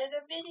trying to edit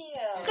a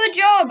video. Good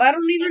job. I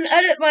don't even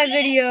edit my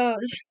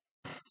videos.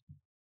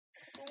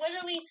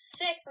 Literally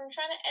 6. I'm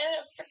trying to edit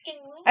a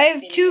freaking movie. I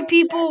have 2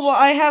 people.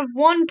 I have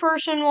 1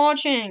 person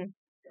watching.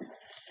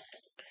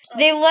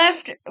 They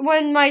left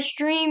when my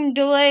stream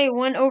delay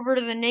went over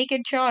to the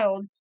naked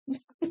child.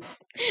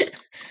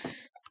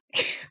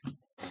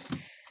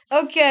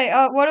 Okay,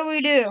 what do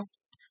we do?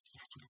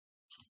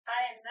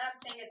 I am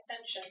not paying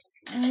attention.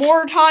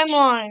 More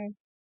timeline.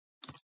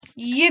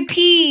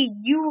 Yippee,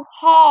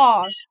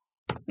 you-haw.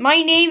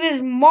 My name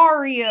is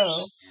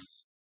Mario.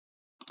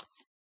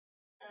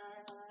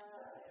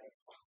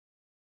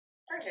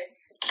 Perfect.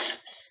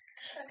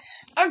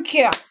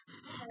 Okay.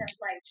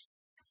 Right.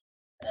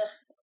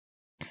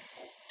 Ugh.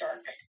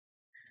 Dark.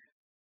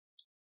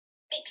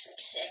 Makes me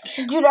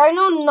sick. Dude, I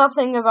know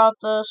nothing about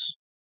this.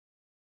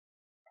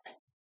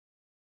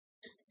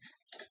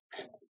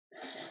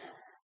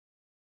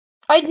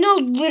 I know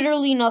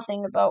literally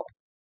nothing about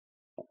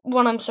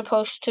what I'm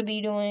supposed to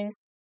be doing.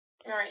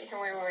 Alright,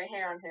 wait,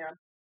 hang on.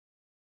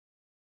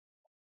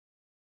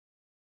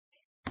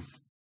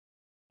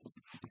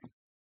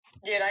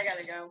 Dude, I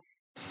gotta go.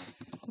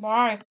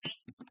 Why?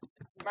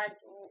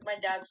 My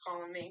dad's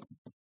calling me.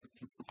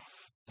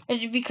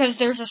 Is it because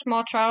there's a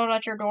small child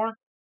at your door?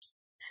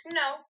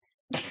 No.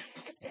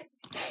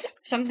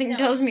 Something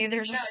tells me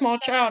there's a small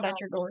child at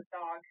your door.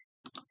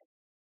 Dog.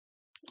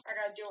 I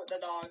gotta deal with the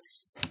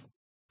dogs.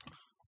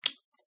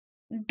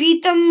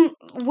 Beat them,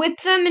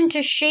 whip them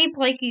into shape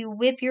like you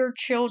whip your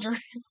children.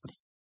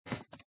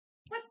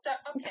 What the?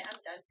 Okay, I'm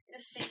done.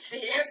 See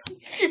you.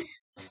 See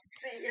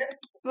you.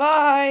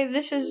 Bye.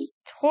 This is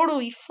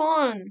totally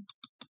fun.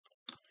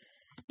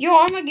 Yo,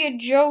 I'm gonna get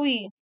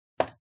Joey.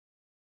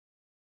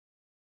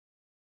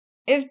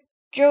 If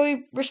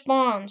Joey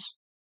responds.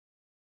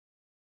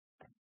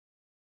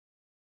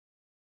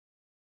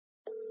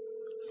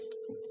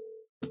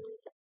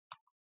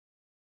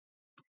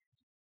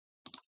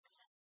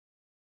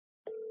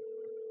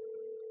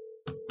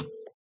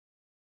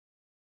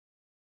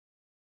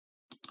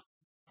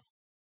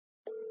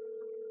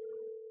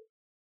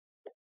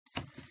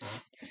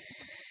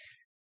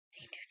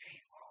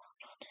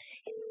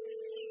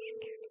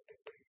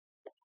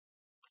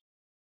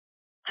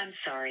 I'm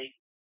sorry,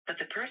 but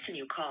the person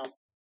you called.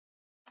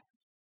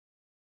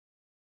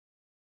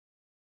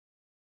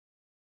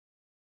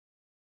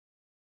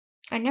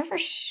 I never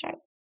said.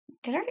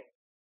 Did I?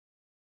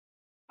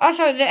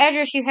 Also, the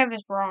address you have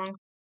is wrong.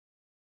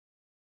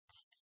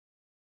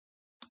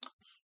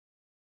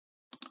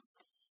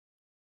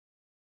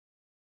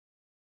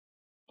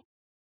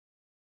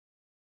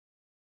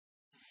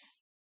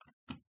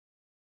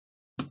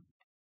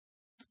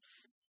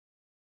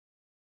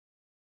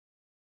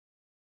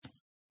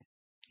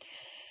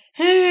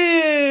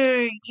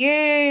 Hey,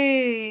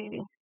 yay.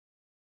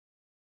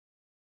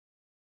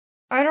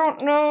 I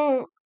don't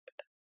know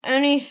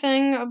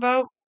anything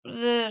about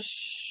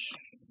this.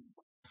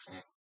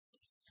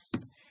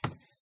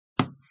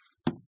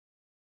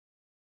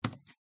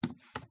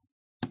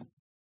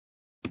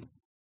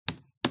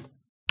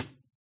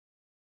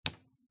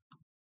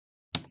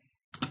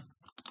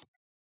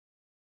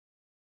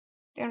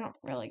 I don't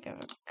really give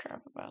a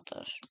crap about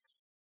this.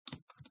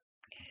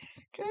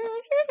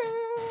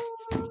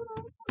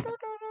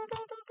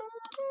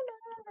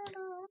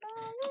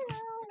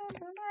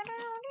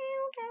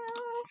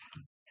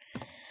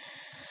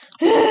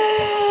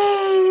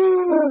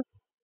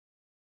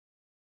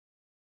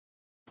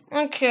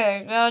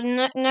 Okay,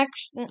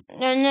 next.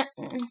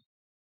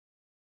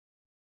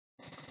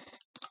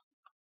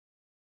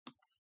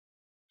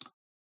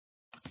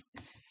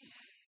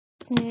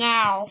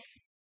 Now.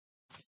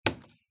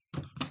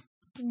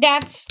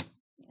 That's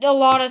a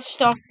lot of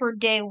stuff for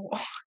day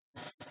 1.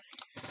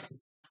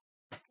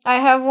 I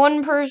have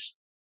one person.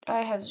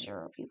 I have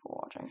 0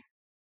 people watching.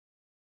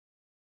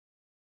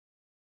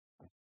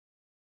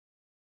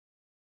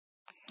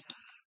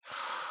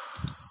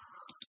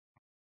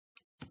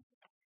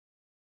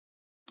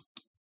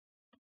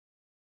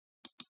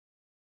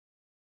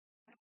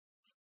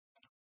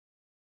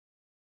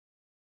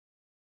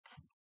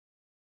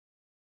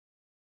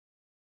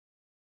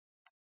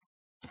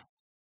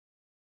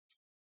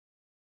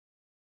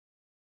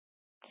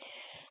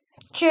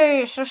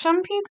 Okay, so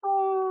some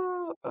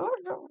people. Oh,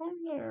 I got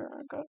one there.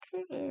 I got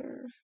 2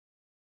 there.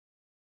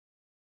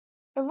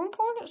 At one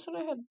point, it said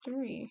I had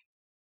 3.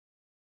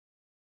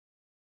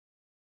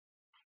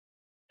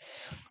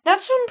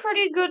 That's some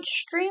pretty good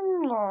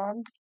stream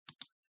log.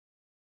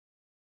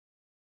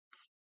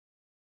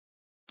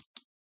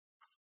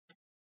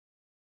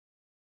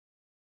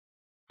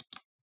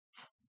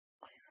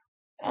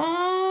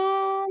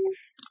 Um.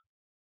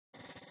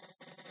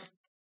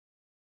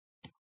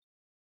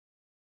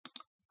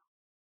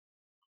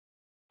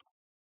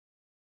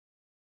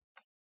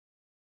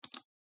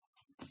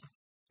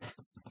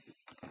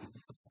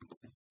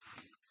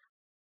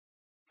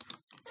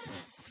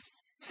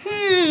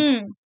 Hmm.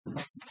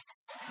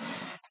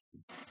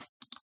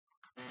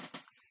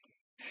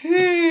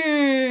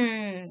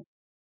 Hmm.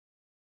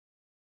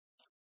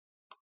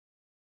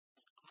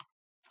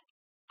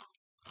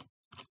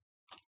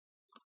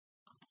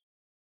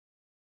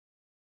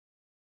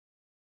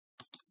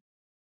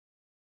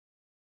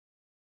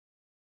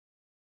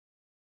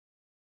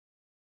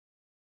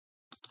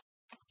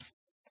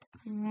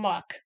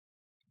 Muck.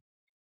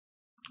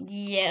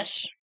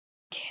 Yes.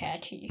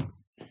 Catty.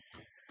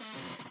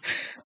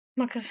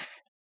 Muck is.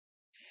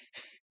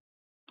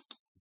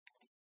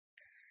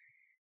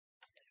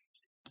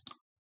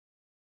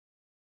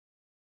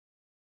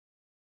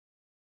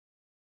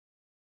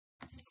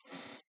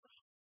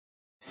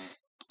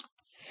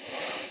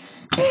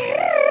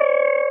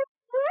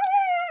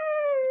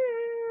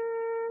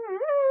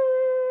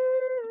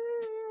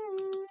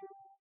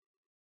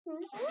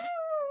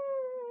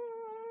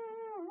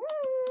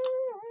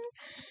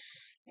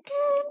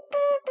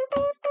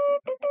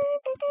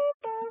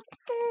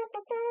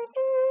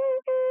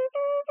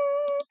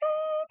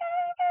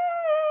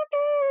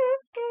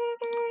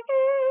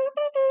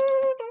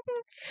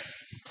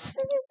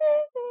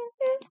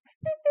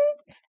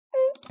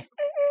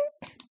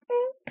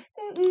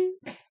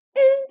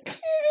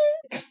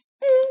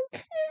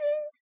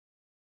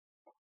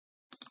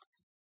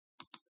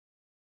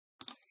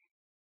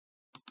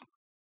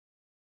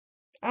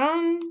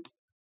 Um.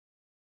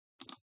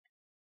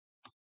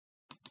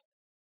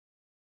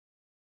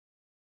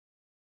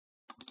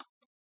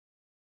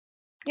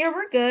 Yeah,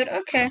 we're good.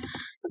 Okay.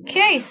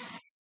 Okay.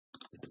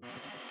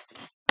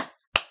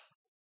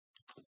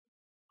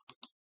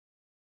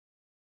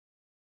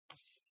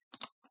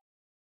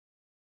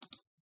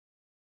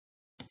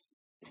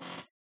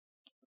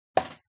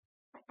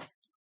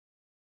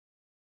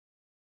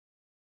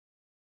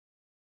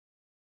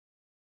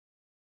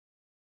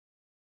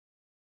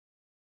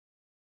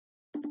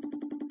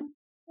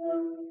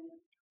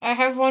 I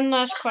have one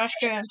last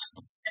question.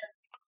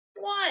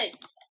 What?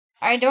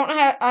 I don't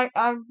have.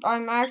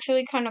 I'm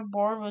actually kind of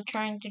bored with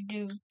trying to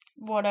do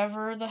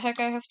whatever the heck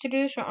I have to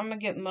do, so I'm gonna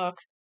get Muck.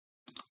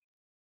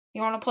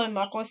 You want to play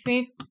Muck with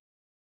me?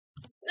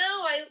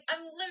 No,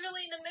 I'm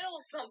literally in the middle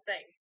of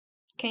something.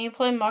 Can you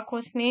play Muck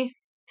with me?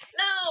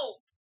 No!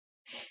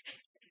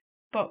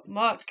 But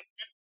Muck.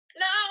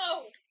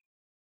 No!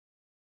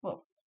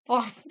 Well,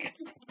 fuck.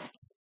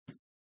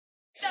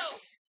 No!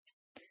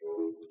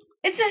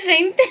 It's the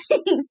same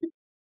thing.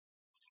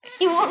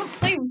 You want to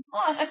play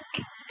Muck?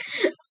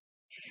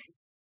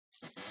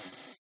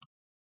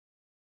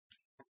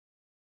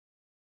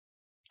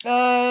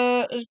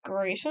 Is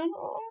Grayson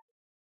on?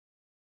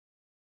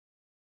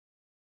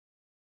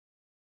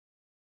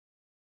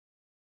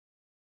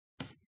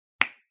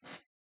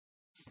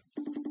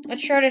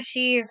 Let's try to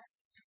see if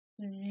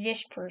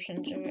this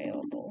person's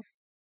available.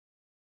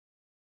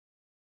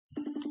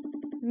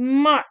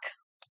 Muck.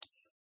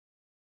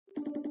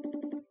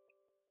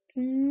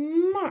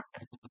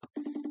 Muck.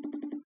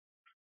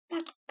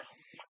 Muck.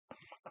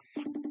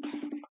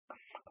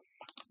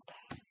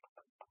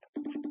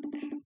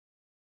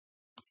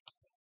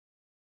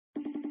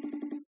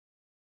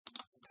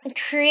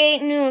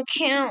 Create new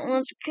account.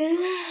 Let's go.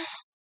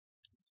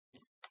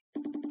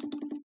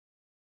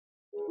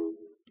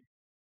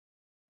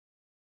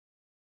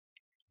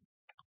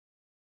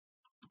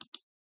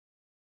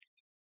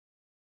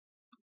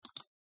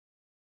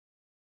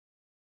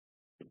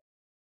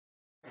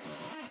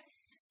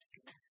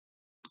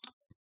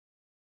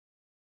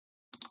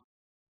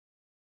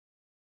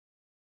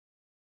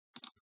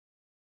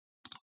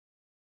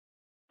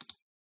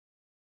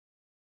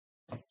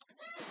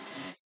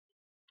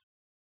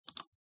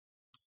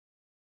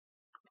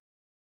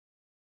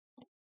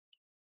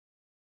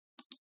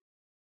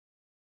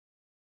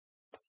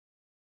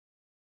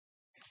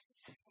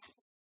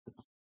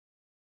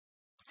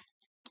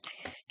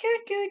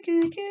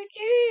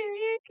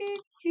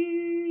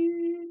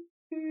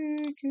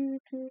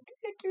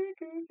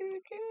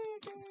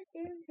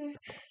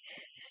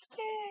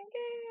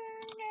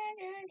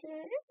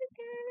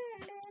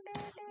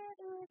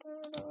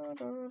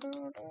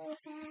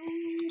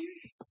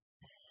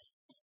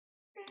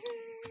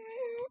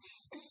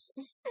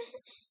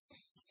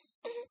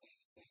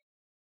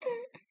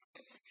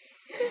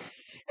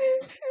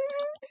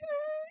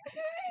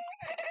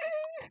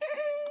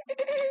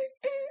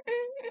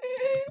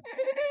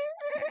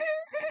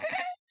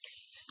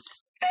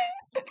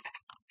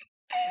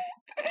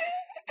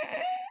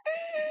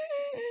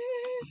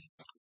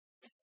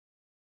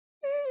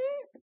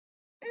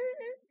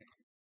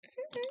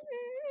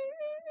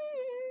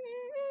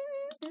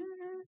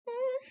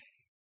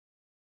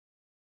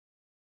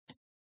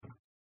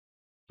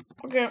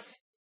 Okay.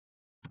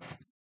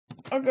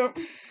 Okay.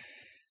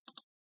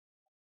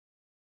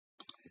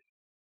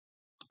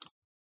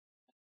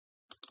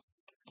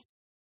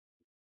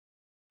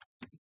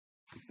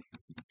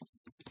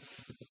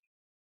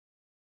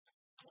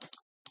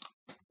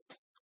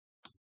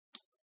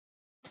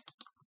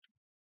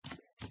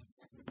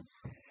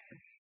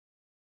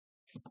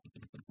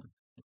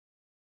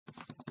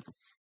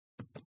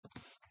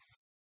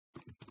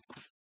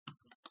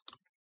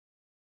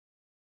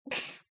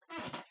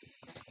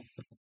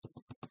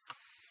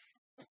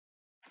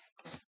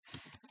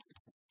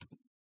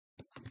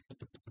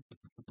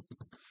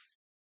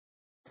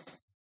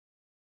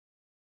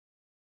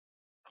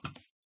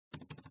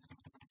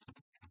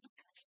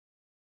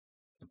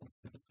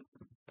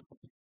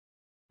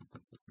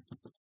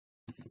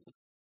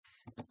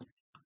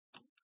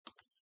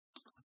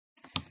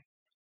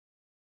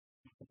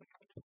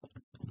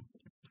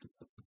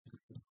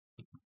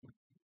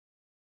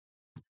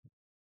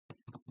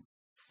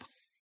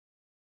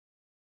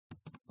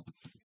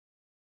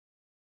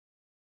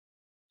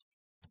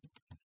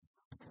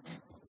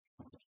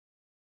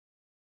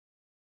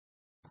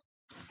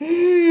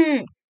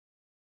 Hmm.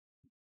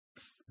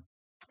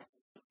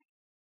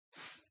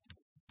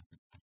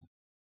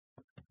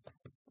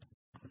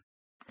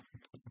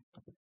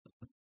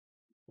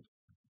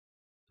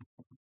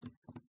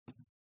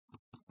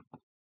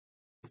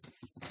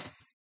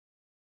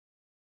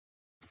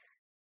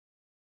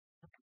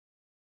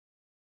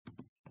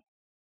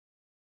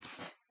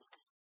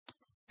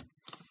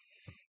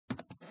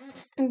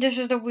 This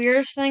is the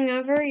weirdest thing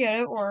ever, yet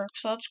it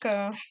works. Let's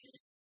go.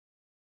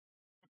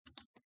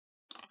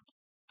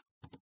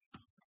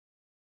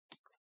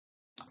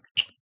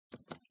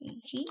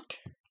 Yeet.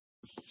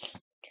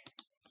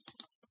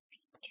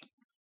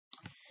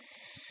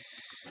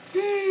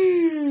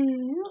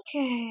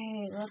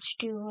 Okay, let's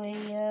do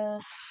a,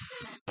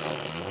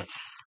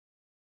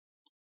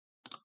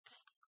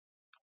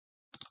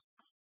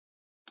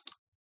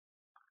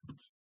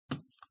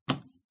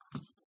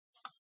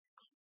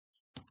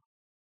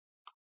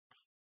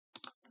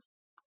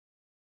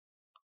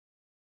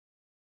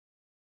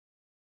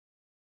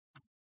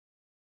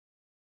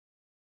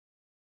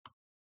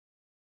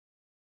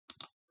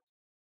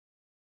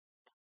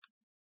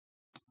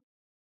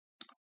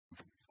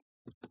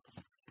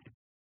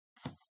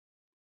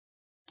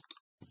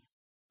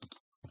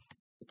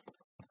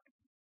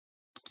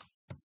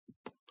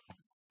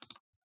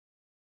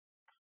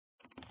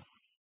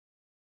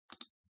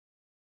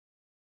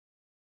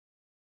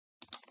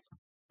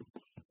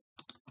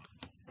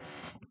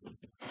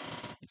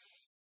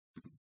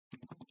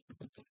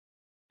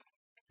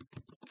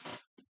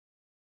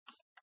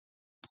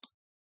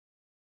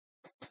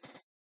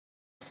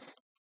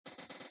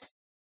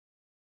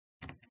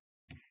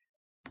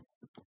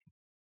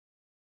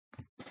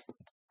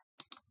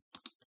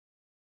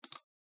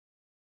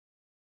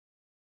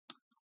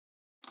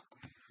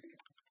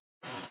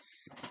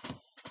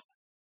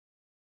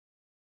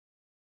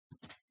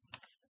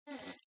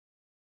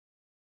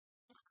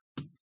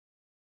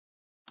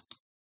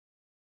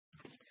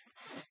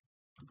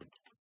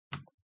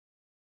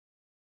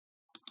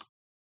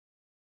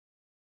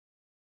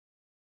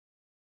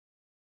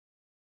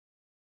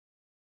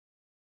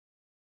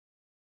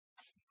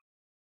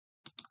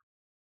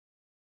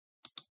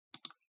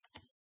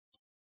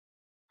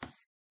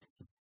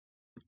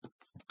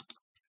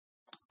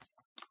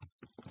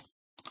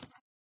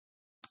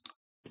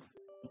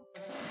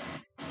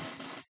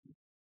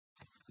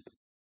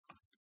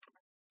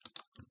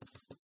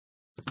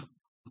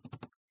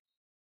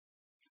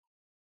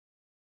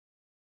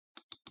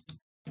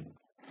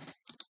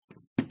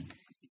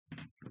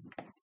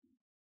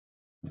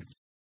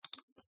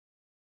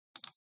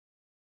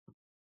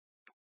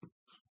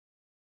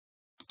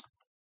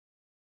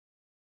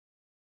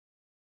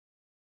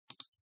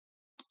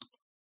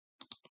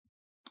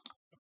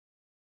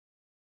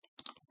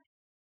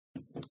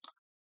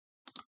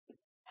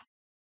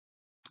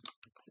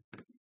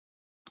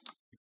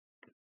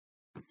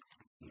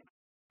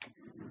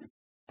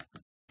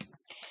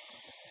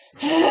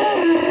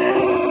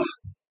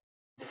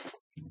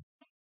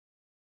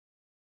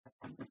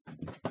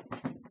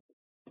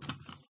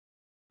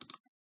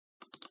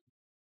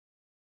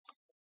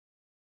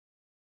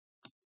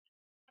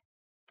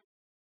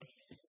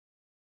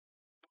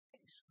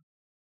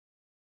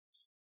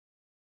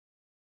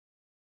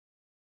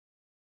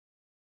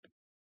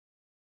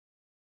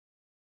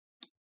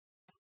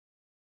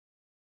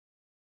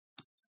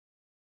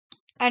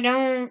 I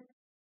don't.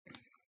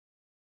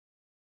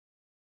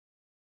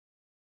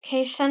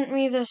 He sent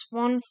me this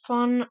one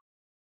fun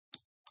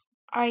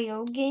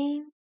IO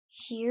game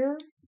here.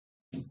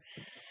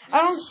 I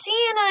don't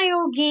see an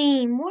IO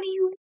game. What do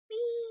you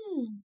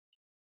mean?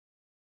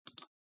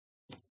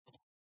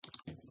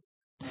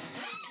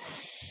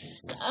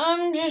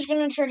 I'm just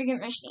gonna try to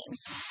get my Steam.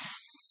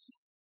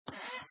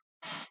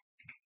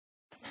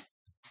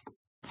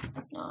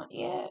 Not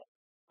yet.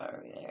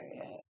 Are we there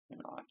yet?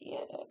 Not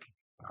yet.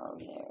 Are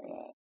we there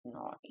yet?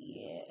 Not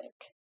yet.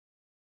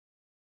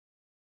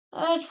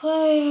 Let's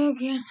play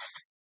again.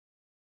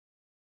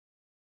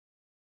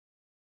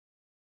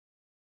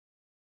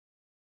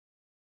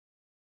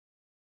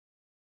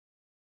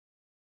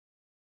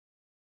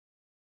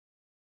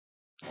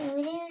 Are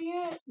we there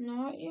yet?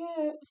 Not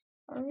yet.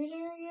 Are we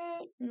there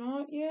yet?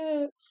 Not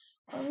yet.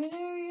 Are we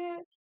there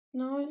yet?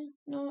 Not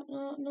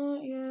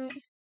yet.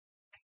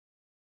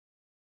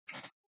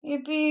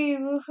 Yippee,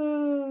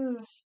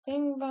 woohoo,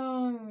 bing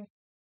bong.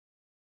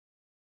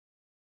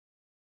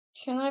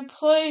 Can I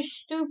play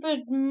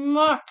stupid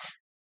muck?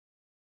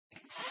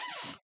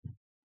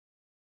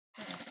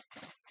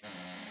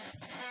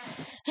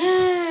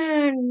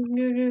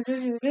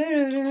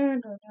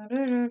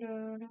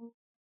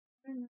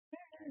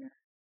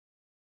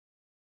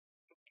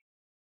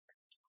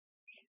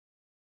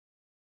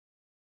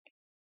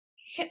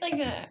 Shit like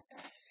that.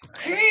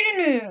 Create a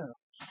new.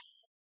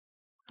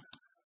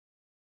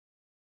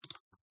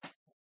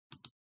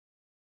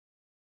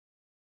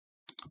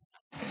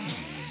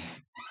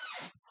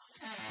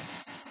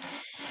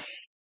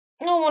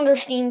 No wonder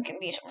Steam can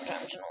be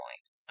sometimes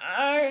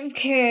annoying.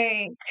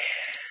 Okay.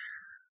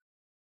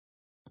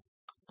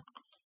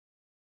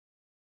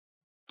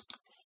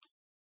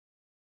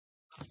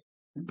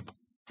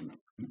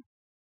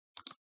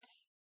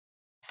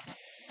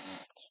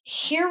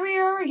 Here we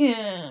are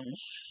again.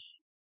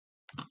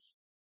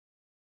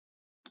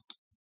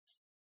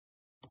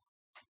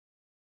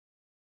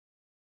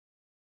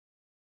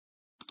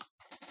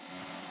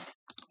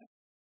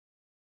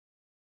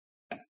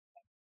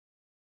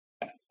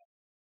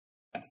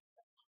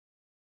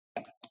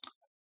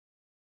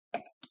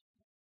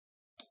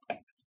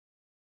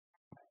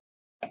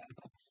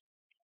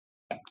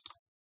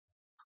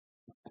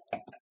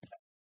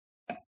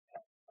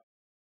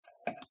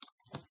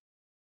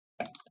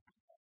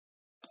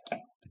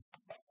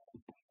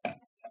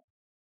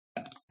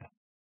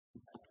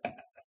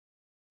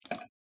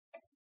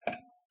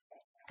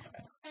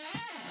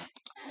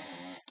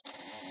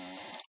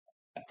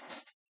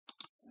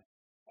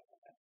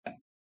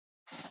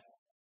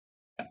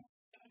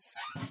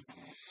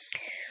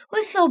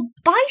 With a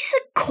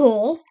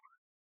bicycle?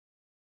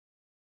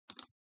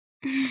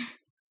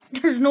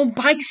 There's no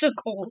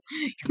bicycle.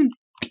 You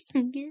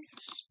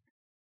dingus.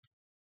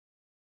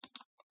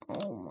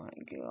 Oh my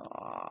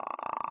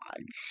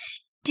god.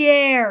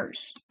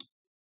 Stairs.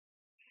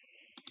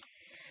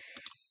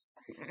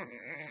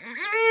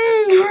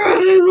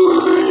 Driving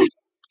line.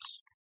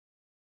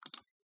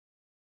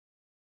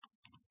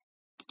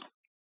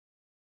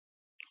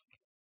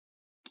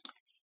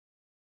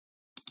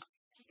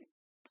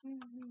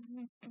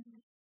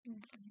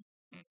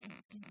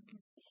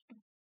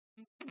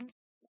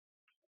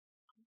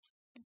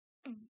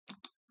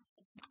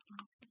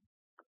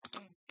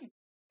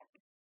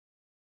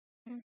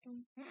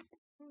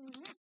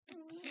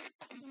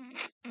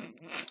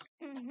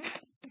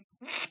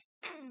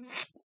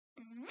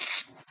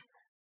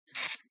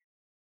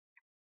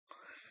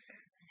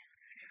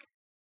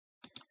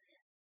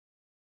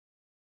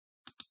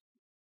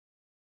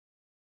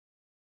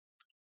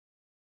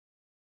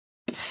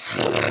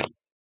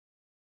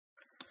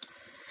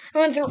 I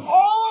went through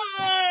all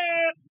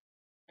the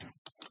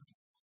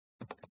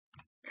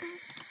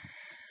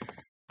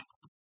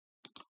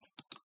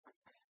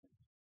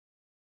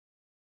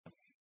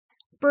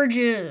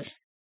bridges.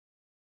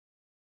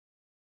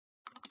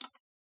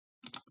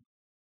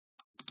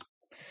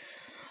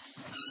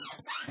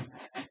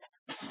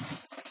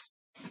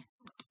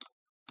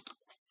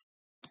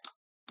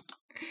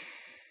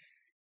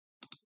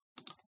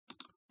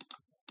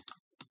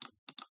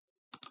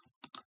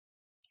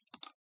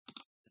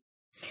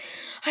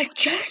 I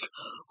just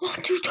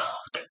want to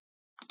talk.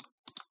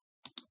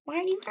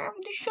 Why do you have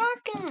the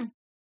shotgun?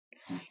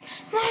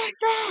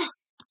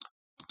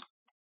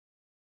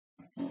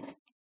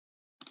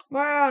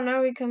 Wow,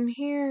 now we come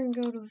here and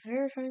go to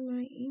verify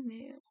my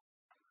email.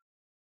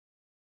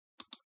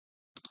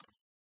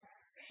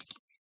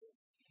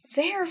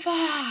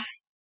 Verify!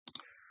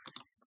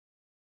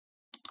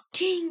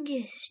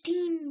 Dingus,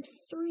 Steam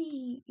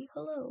 3.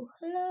 Hello.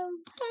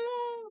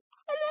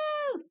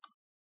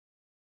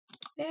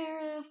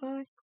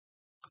 Verify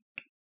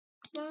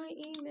my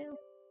email.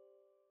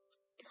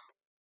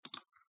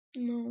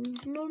 No.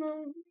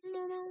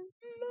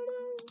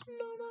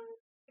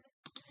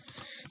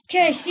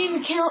 Okay,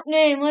 Steam account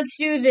name. Let's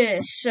do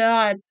this.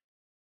 How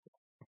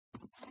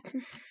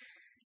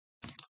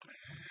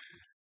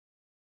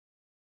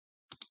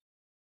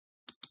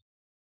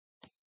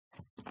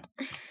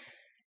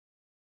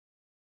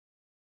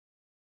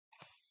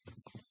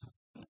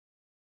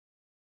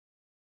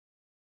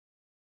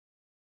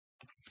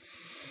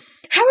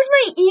is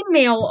my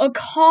email a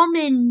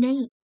common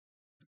name?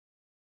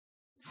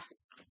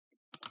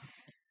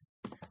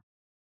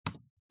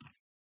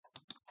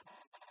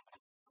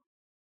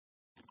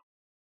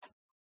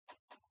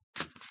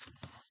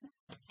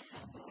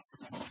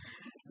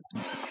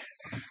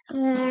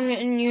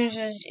 And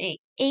uses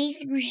A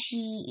through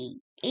Z.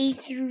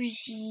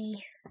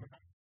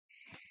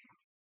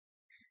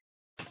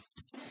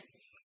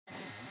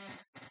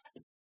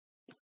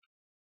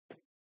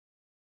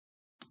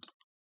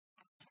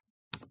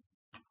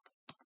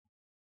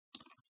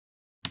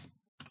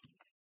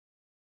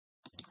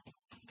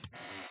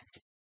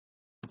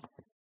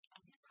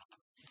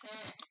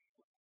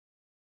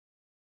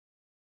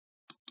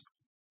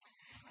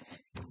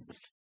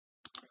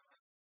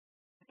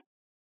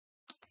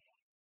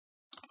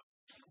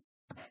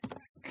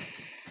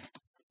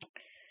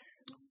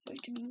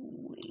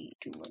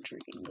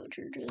 freaking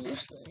butcher to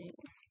this thing.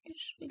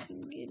 Just so we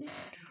can get it.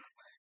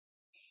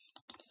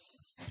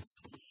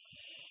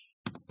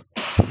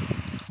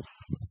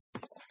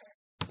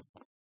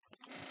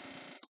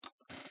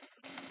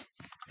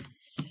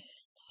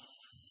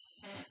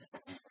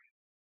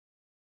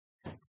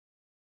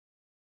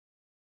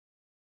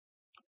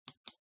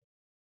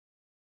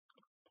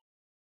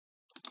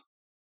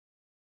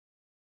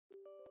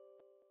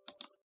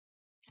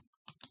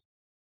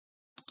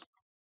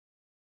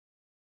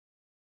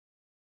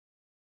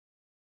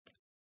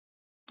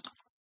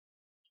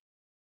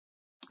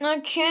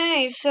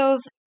 Okay, so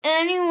if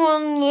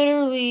anyone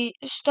literally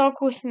stuck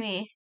with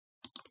me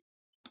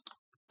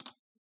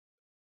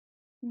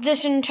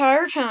this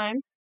entire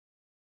time,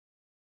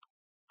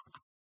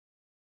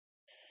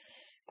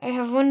 I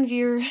have one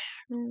viewer,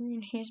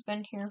 and he's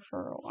been here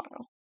for a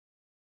while.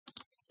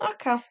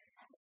 Okay.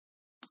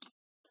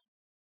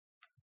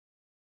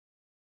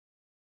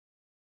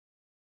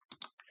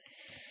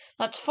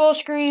 That's full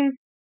screen.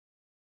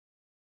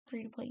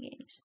 Free to play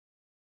games.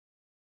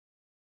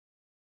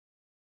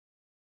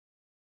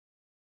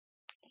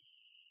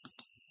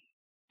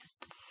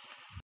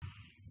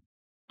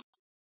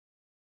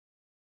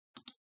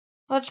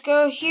 Let's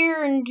go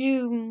here and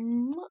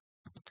do.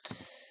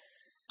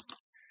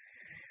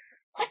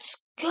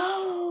 Let's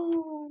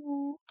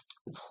go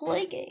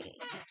play game.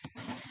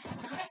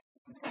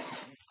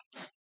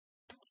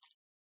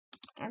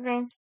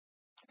 Okay.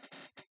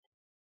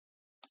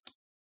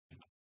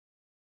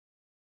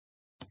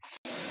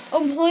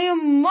 I'll play a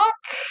muck.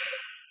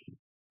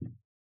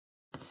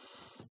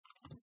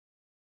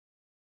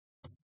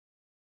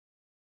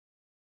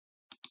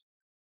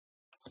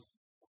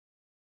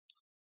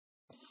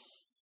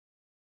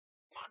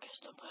 Muck is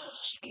the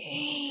best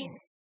game.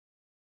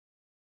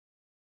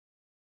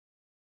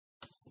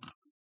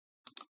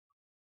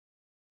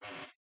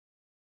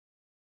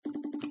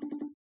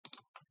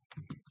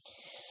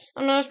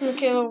 I'm gonna ask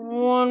Michaela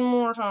one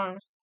more time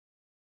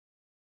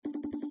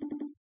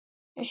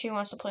if she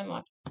wants to play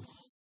muck.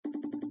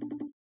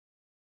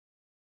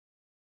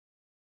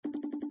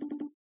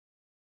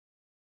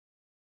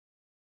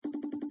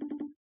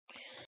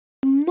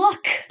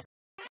 Muck!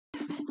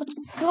 Let's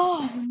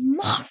go!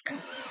 Muck!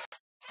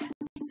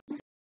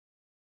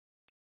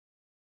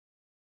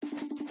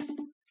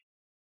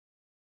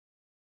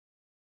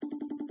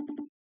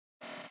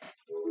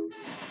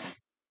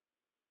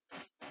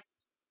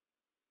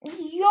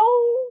 Yo!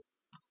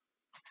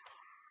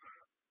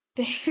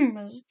 Big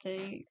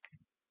mistake.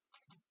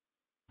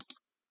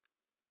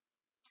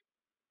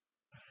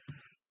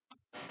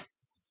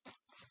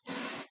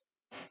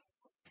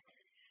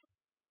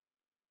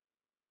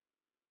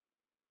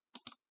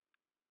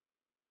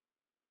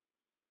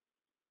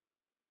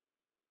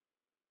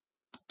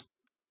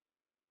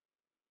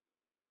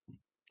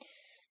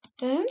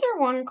 Isn't there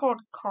one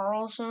called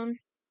Carlson?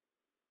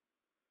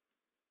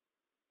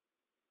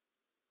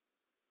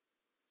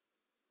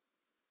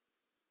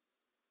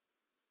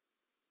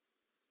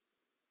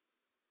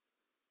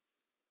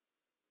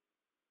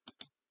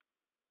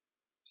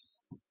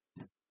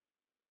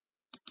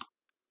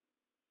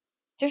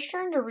 Just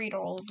trying to read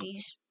all of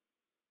these.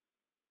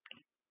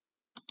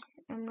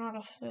 I'm not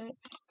a fit.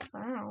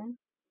 Drown.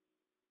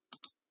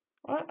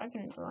 What? I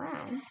can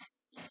drown.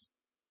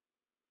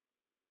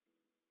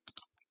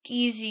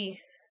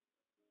 Easy.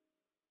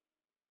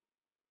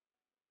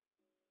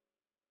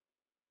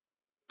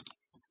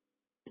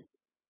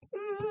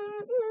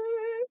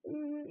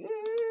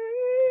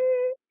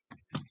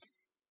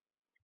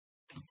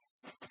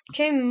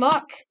 Okay,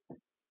 muck.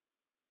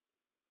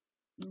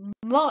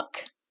 Muck.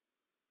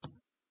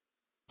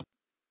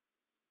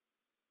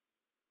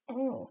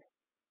 Oh.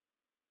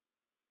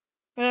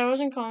 But I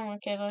wasn't calling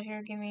Michaela.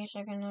 Here, give me a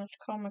second. Let's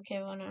call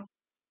Michaela now.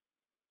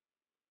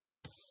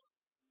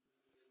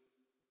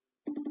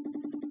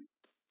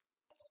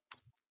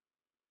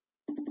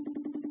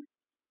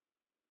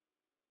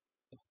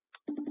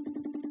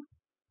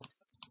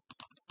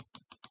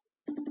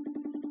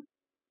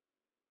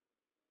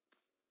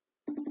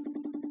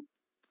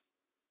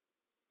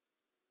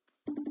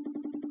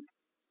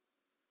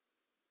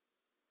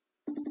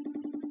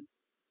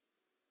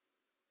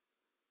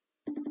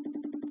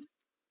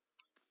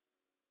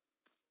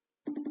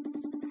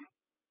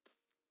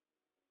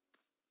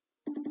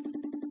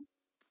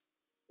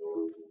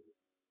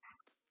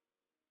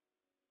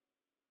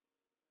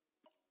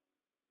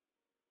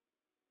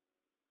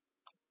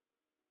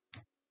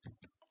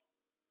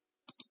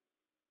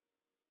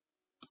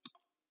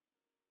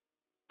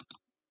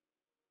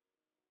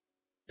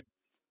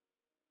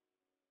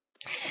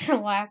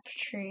 Slap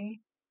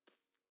tree.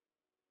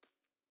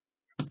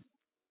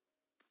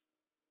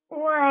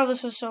 Wow,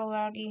 this is so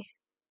laggy.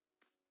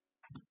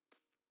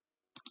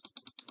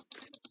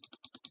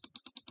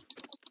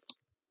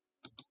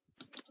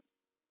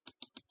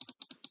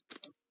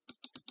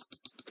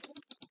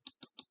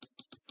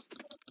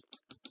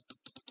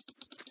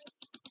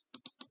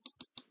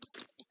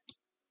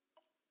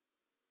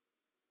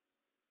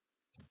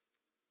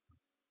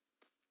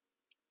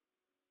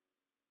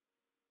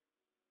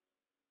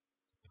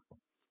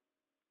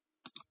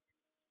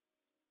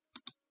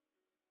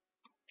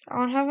 I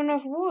don't have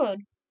enough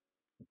wood.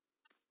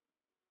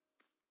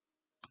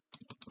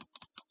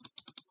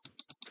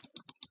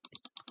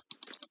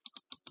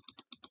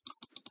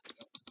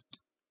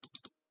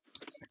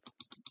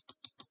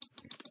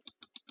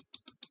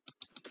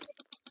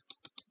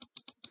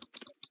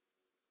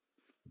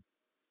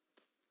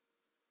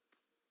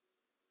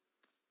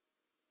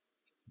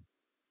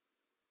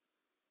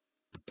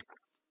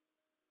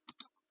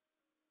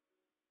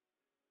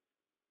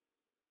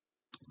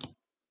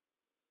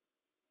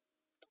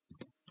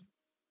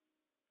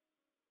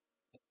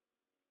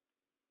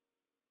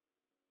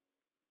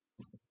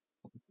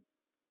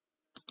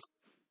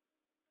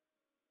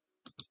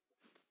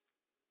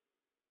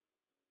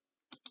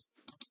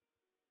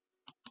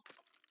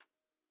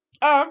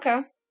 Oh,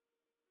 okay.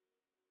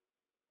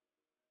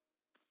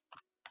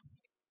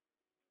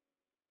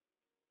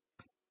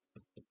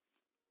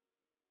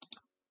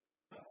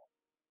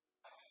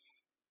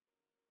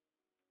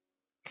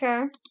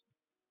 Okay.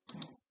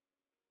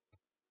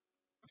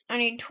 I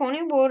need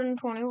 20 wood and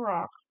 20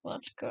 rock.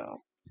 Let's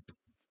go.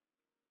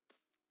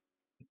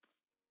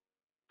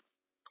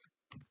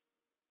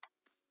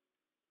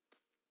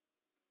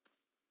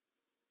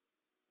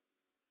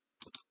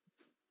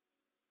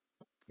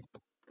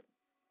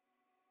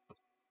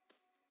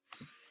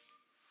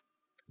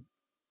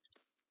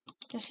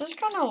 This is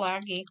kind of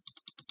laggy.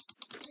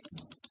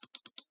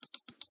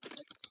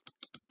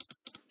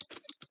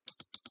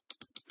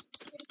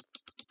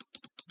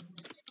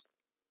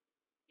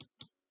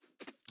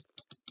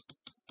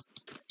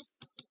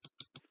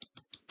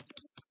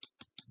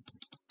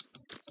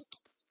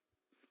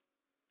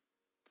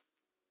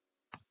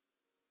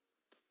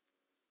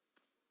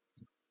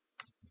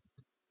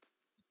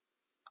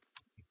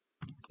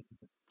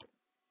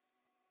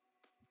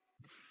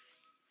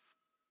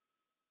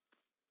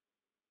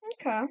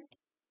 Okay.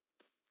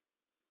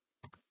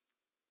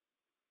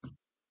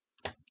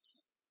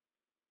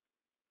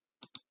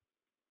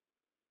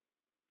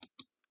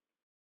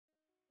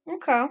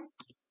 Okay.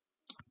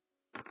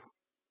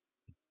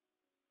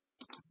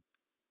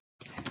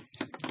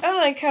 I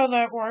like how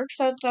that works.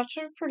 That's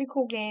a pretty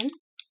cool game.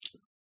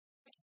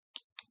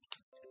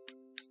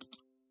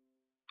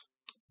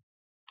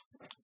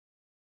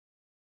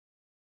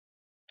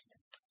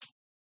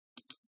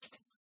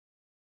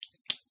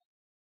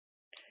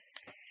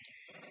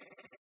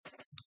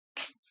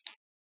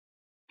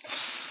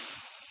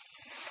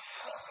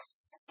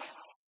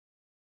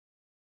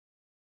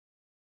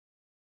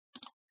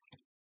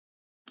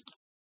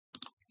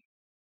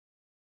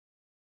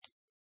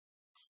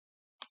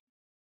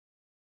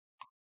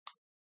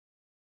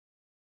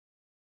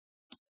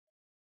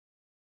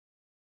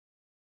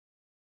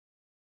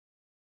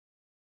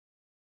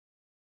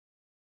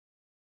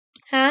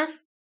 Huh?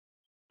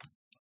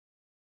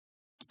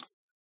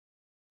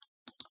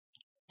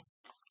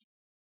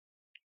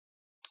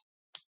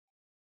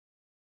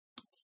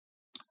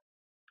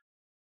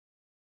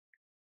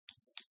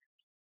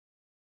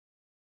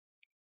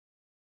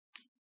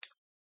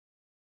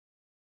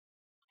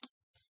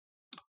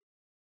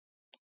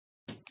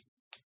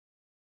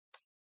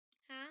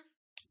 Huh?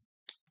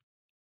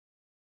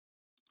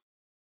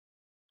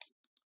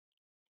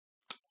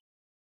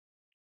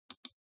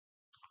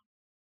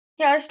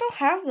 Yeah, I still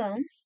have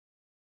them.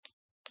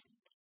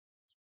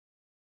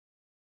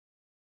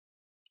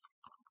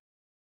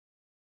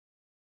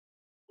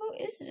 Who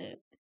is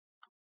it?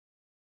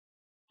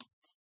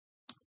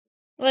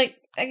 Like,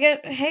 I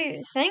get.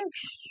 Hey,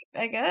 thanks.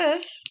 I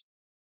guess.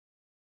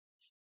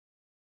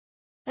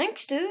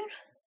 Thanks, dude.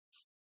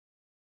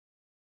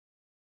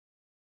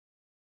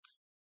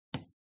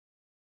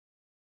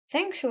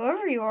 Thanks,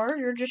 whoever you are.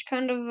 You're just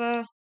kind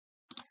of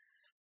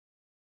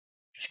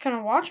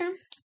watching.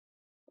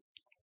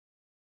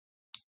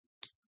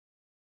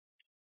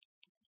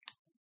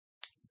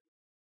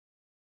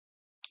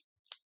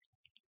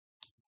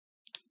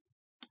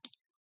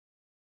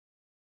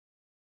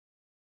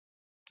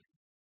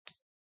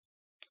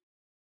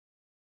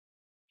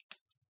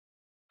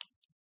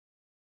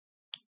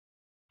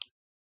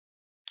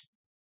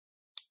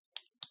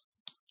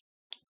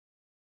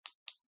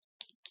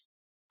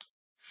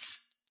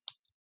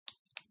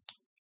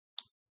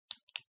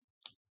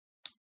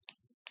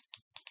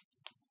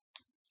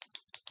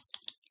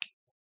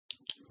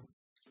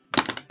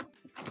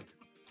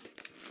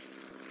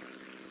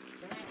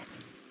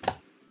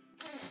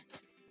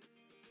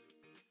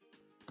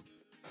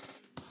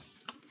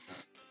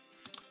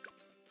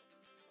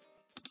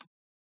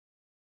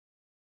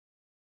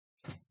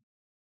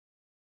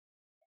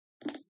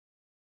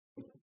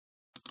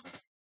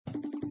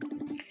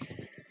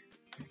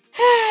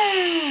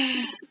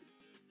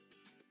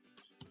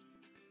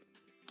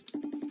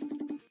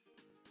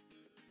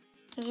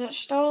 Is it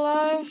still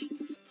alive?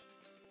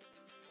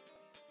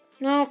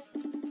 Nope.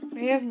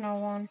 We have no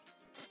one.